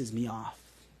pisses me off.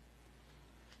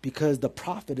 Because the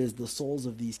profit is the souls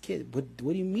of these kids. What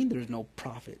do you mean there's no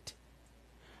profit?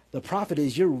 The profit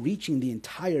is you're reaching the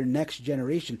entire next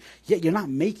generation. Yet you're not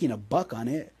making a buck on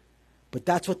it. But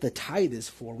that's what the tithe is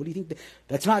for. What do you think?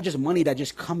 That's not just money that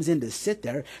just comes in to sit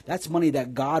there. That's money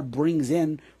that God brings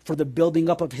in for the building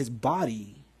up of his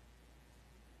body.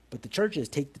 But the churches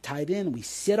take the tithe in, we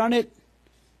sit on it,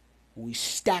 We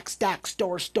stack,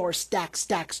 store, stack,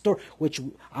 store, which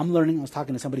I'm learning. I was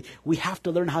talking to somebody. We have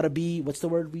to learn how to be, what's the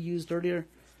word we used earlier?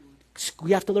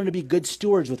 We have to learn to be good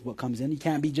stewards with what comes in. You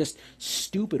can't be just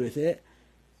stupid with it.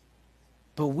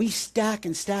 But we stack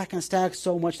and stack and stack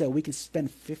so much that we can spend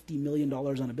 $50 million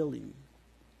on a building.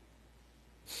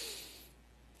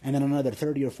 And then another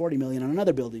 30 or 40 million on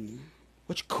another building.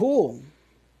 Which, cool.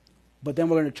 But then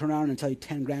we're going to turn around and tell you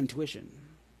 10 grand tuition.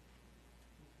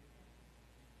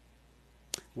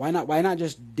 Why not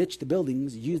just ditch the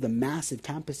buildings, use the massive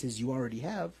campuses you already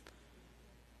have,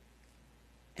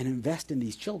 and invest in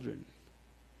these children?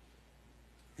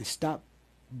 And stop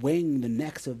weighing the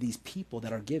necks of these people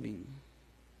that are giving.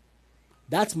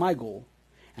 That's my goal.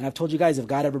 And I've told you guys, if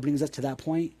God ever brings us to that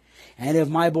point, and if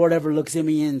my board ever looks at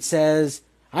me and says,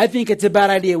 I think it's a bad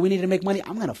idea, we need to make money,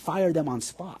 I'm going to fire them on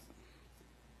spot.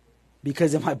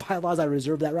 Because in my bylaws, I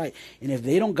reserve that right. And if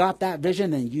they don't got that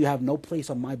vision, then you have no place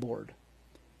on my board.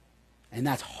 And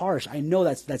that's harsh. I know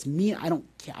that's mean. I don't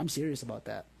care. I'm serious about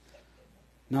that.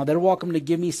 Now, they're welcome to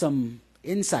give me some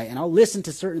insight, and I'll listen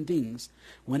to certain things.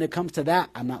 When it comes to that,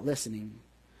 I'm not listening.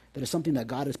 That is something that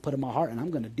God has put in my heart, and I'm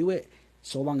going to do it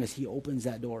so long as he opens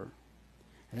that door.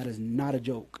 And that is not a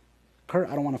joke. Kurt,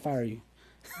 I don't want to fire you.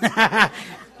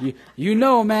 you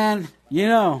know, man. You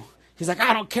know. He's like,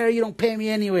 I don't care. You don't pay me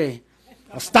anyway.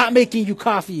 I'll stop making you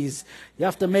coffees. You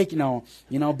have to make,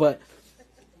 but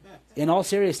in all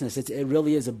seriousness, it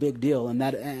really is a big deal,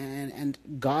 and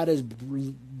God has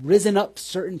risen up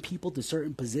certain people to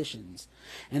certain positions,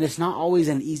 and it's not always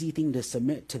an easy thing to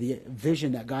submit to the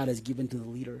vision that God has given to the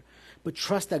leader, but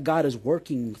trust that God is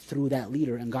working through that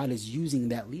leader, and God is using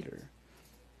that leader.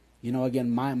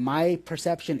 Again, my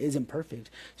perception isn't perfect,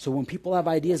 so when people have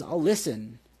ideas, I'll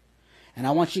listen, and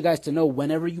I want you guys to know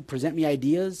whenever you present me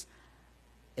ideas,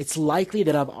 it's likely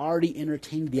that I've already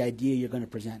entertained the idea you're going to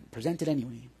present. Present it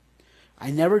anyway.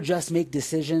 I never just make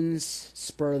decisions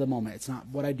spur of the moment. It's not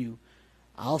what I do.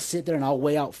 I'll sit there and I'll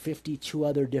weigh out 52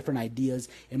 other different ideas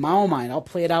in my own mind. I'll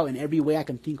play it out in every way I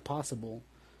can think possible.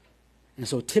 And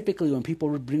so typically when people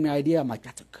bring me an idea, I'm like,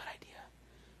 that's a good idea.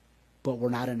 But we're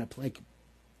not in a, like,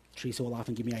 Teresa will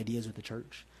often give me ideas with the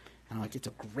church. And I'm like, it's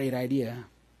a great idea.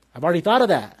 I've already thought of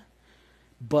that.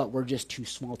 But we're just too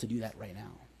small to do that right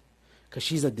now. Because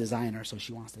she's a designer, so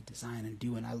she wants to design and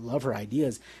do, and I love her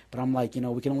ideas. But I'm like,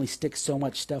 we can only stick so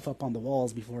much stuff up on the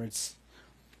walls before it's,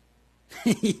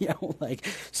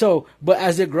 so. But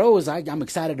as it grows, I'm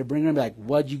excited to bring her and be like,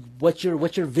 what's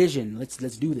your vision? Let's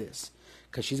do this,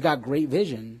 because she's got great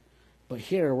vision. But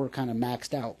here we're kind of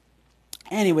maxed out.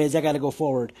 Anyways, I got to go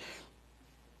forward.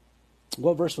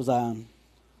 What verse was I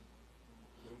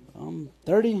on?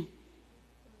 30,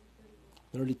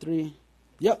 33.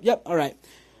 Yep. All right.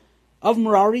 Of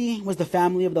Merari was the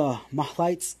family of the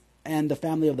Mahlites and the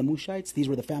family of the Mushites. These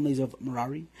were the families of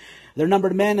Merari. Their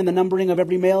numbered men and the numbering of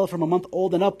every male from a month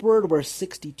old and upward were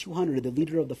 6,200. The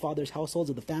leader of the fathers' households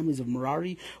of the families of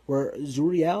Merari were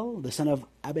Zuriel, the son of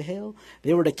Abihail.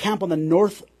 They were to camp on the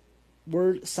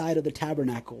northward side of the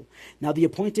tabernacle. Now the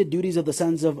appointed duties of the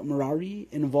sons of Merari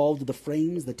involved the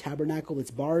frames, the tabernacle, its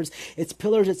bars, its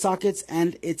pillars, its sockets,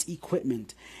 and its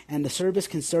equipment, and the service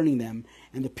concerning them,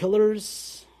 and the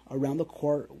pillars around the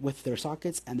court with their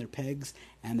sockets and their pegs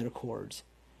and their cords.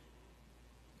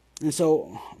 And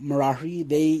so Merari,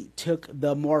 they took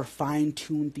the more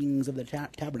fine-tuned things of the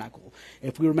tabernacle.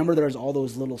 If we remember, there's all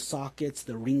those little sockets,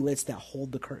 the ringlets that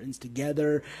hold the curtains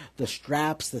together, the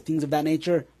straps, the things of that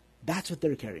nature. That's what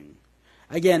they're carrying.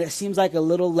 Again, it seems like a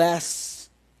little less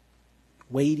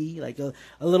weighty, like a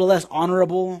little less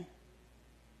honorable,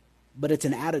 but it's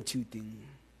an attitude thing.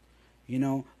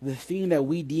 The thing that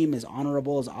we deem as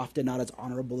honorable is often not as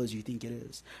honorable as you think it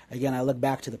is. Again, I look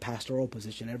back to the pastoral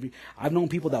position. I've known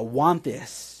people that want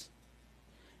this.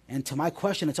 And to my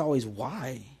question, it's always,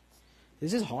 why?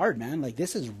 This is hard, man.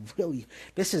 This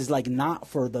is like not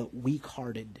for the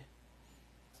weak-hearted.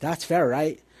 That's fair,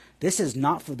 right? This is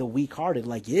not for the weak-hearted.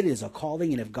 It is a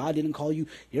calling, and if God didn't call you,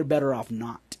 you're better off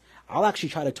not. I'll actually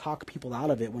try to talk people out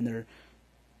of it when they're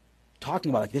talking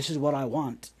about, this is what I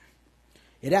want.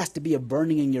 It has to be a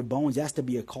burning in your bones. It has to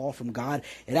be a call from God.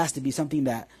 It has to be something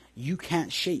that you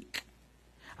can't shake.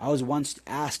 I was once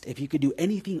asked, if you could do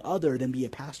anything other than be a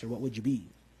pastor, what would you be?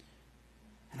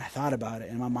 And I thought about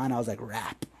it. In my mind, I was like,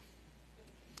 rap.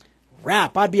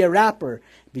 I'd be a rapper.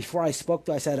 Before I spoke,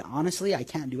 I said, honestly, I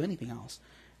can't do anything else.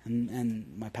 And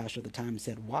my pastor at the time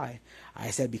said, why?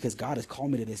 I said, because God has called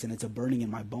me to this, and it's a burning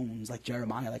in my bones, like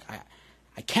Jeremiah.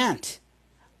 I can't.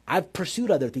 I've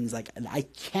pursued other things, and I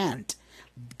can't.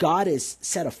 God has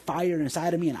set a fire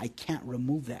inside of me, and I can't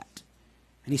remove that.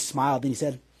 And he smiled, and he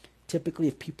said, typically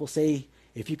if people say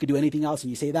If you could do anything else and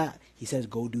you say that, he says,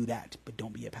 go do that, but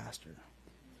don't be a pastor.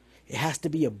 It has to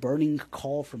be a burning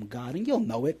call from God, and you'll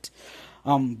know it.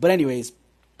 But anyways,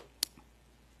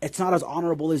 it's not as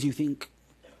honorable as you think.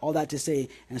 All that to say,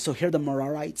 and so here the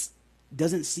Merarites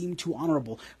doesn't seem too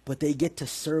honorable, but they get to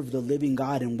serve the living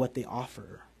God in what they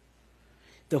offer.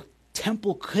 The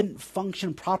temple couldn't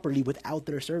function properly without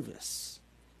their service.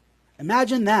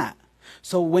 Imagine that.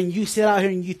 So when you sit out here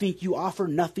and you think you offer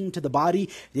nothing to the body,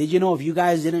 did you know if you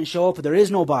guys didn't show up, there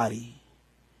is no body?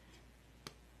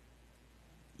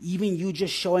 Even you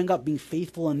just showing up, being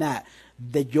faithful in that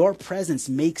your presence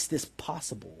makes this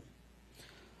possible.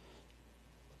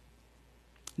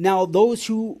 Now, those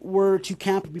who were to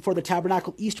camp before the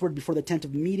tabernacle eastward before the tent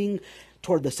of meeting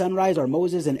toward the sunrise are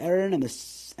Moses and Aaron and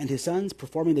his sons,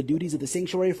 performing the duties of the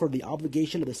sanctuary for the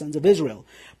obligation of the sons of Israel.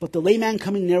 But the layman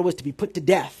coming near was to be put to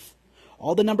death.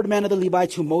 All the numbered men of the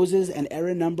Levites whom Moses and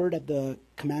Aaron numbered at the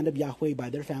command of Yahweh by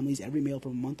their families, every male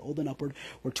from a month old and upward,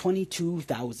 were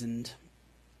 22,000.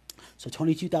 So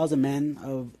 22,000 men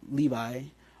of Levi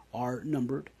are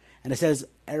numbered. And it says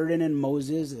Aaron and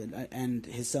Moses and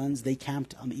his sons, they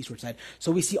camped on the eastward side.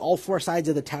 So we see all four sides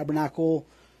of the tabernacle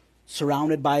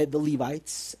surrounded by the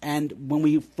Levites. And when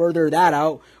we further that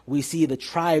out, we see the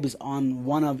tribes on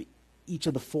one of each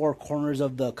of the four corners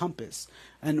of the compass.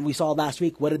 And we saw last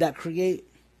week, what did that create?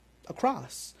 A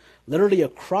cross. Literally a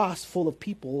cross full of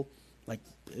people, like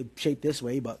shaped this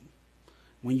way, but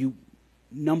when you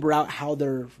number out how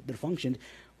they're functioned,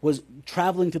 was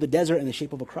traveling through the desert in the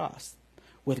shape of a cross,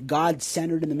 with God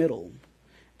centered in the middle.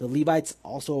 The Levites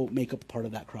also make up part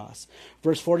of that cross.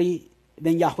 Verse 40,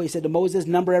 then Yahweh said to Moses,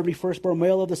 number every firstborn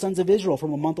male of the sons of Israel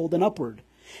from a month old and upward,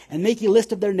 and make a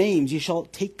list of their names. You shall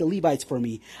take the Levites for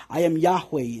me. I am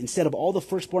Yahweh, instead of all the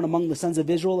firstborn among the sons of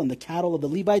Israel and the cattle of the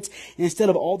Levites, and instead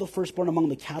of all the firstborn among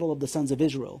the cattle of the sons of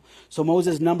Israel. So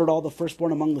Moses numbered all the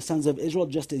firstborn among the sons of Israel,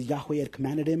 just as Yahweh had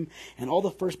commanded him, and all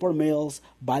the firstborn males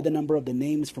by the number of the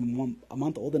names from a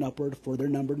month old and upward, for their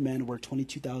numbered men were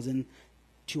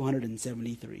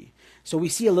 22,273. So we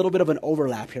see a little bit of an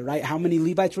overlap here, right? How many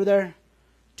Levites were there?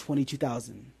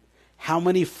 22,000. How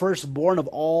many firstborn of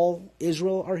all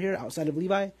Israel are here outside of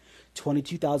Levi?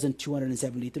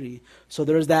 22,273. So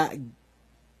there's that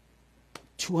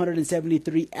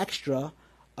 273 extra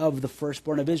of the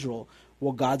firstborn of Israel.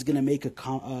 Well, God's going to make a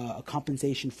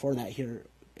compensation for that here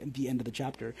at the end of the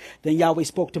chapter. Then Yahweh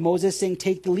spoke to Moses, saying,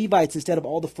 take the Levites instead of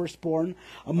all the firstborn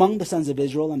among the sons of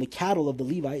Israel and the cattle of the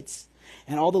Levites,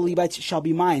 and all the Levites shall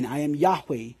be mine. I am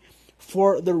Yahweh.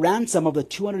 For the ransom of the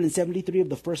 273 of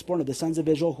the firstborn of the sons of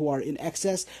Israel who are in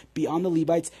excess beyond the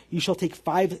Levites, you shall take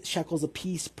 5 shekels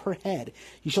apiece per head.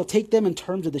 You shall take them in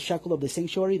terms of the shekel of the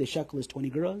sanctuary. The shekel is 20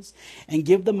 gerahs. And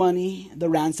give the money, the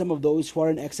ransom of those who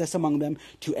are in excess among them,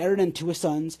 to Aaron and to his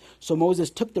sons. So Moses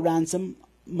took the ransom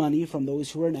money from those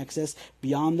who were in excess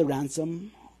beyond the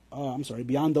ransom,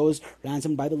 beyond those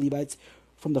ransomed by the Levites.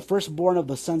 From the firstborn of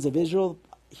the sons of Israel,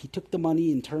 he took the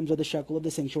money in terms of the shekel of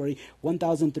the sanctuary,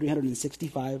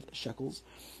 1,365 shekels.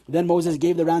 Then Moses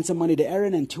gave the ransom money to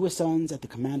Aaron and to his sons at the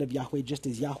command of Yahweh, just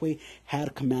as Yahweh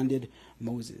had commanded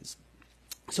Moses.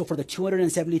 So for the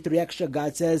 273 extra,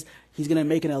 God says he's going to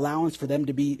make an allowance for them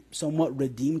to be somewhat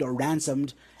redeemed or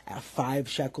ransomed at 5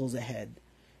 shekels a head.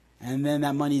 And then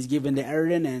that money is given to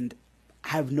Aaron, and I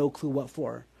have no clue what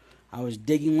for. I was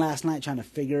digging last night trying to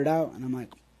figure it out, and I'm like,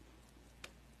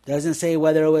 doesn't say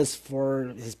whether it was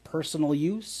for his personal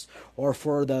use or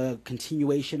for the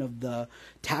continuation of the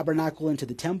tabernacle into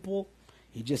the temple.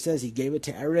 He just says he gave it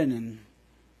to Aaron, and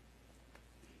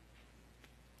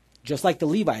just like the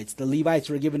Levites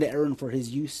were given to Aaron for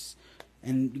his use,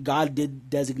 and God did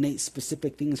designate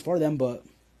specific things for them, but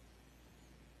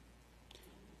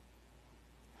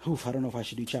I don't know if I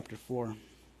should do chapter 4.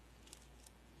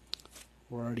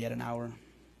 We're already at an hour.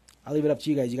 I'll leave it up to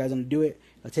you guys. You guys want to do it?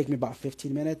 It'll take me about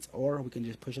 15 minutes, or we can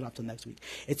just push it off till next week.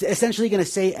 It's essentially going to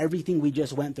say everything we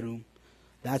just went through.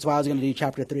 That's why I was going to do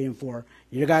chapter 3 and 4.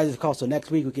 Your guys' call. So next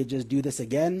week we could just do this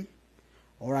again,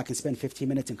 or I can spend 15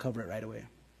 minutes and cover it right away.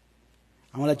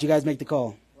 I'm going to let you guys make the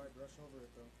call.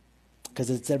 Because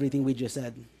it's everything we just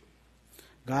said.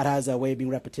 God has a way of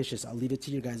being repetitious. I'll leave it to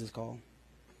you guys' call.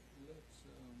 Let's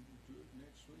do it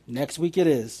next week. Next week it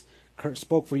is. Kurt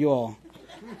spoke for you all.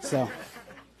 So,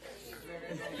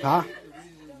 huh? The reason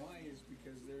why is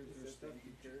because there's stuff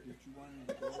that you wanted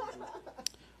to go over.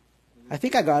 I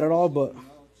think I got it all, but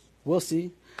we'll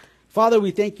see. Father, we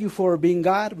thank you for being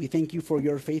God. We thank you for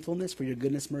your faithfulness, for your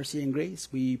goodness, mercy, and grace.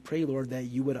 We pray, Lord, that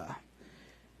you would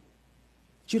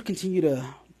continue to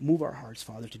move our hearts,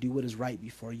 Father, to do what is right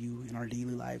before you in our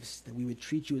daily lives, that we would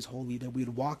treat you as holy, that we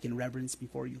would walk in reverence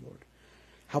before you, Lord.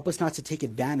 Help us not to take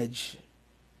advantage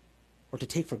or to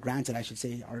take for granted, I should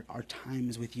say, our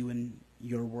times with you in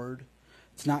your word.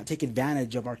 To not take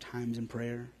advantage of our times in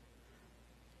prayer,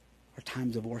 our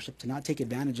times of worship, to not take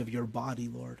advantage of your body,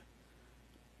 Lord.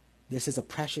 This is a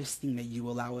precious thing that you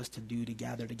allow us to do, to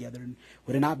gather together. And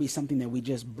would it not be something that we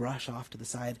just brush off to the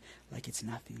side like it's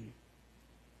nothing?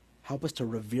 Help us to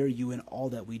revere you in all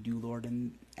that we do, Lord.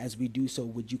 And as we do so,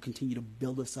 would you continue to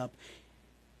build us up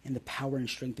in the power and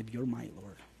strength of your might,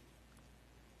 Lord.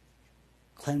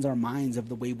 Cleanse our minds of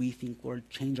the way we think, Lord.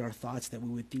 Change our thoughts that we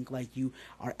would think like you,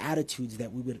 our attitudes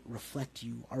that we would reflect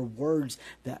you, our words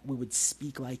that we would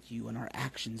speak like you, and our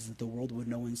actions that the world would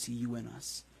know and see you in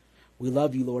us. We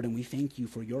love you, Lord, and we thank you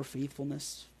for your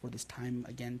faithfulness, for this time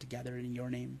again together in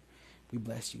your name. We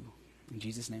bless you. In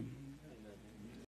Jesus' name.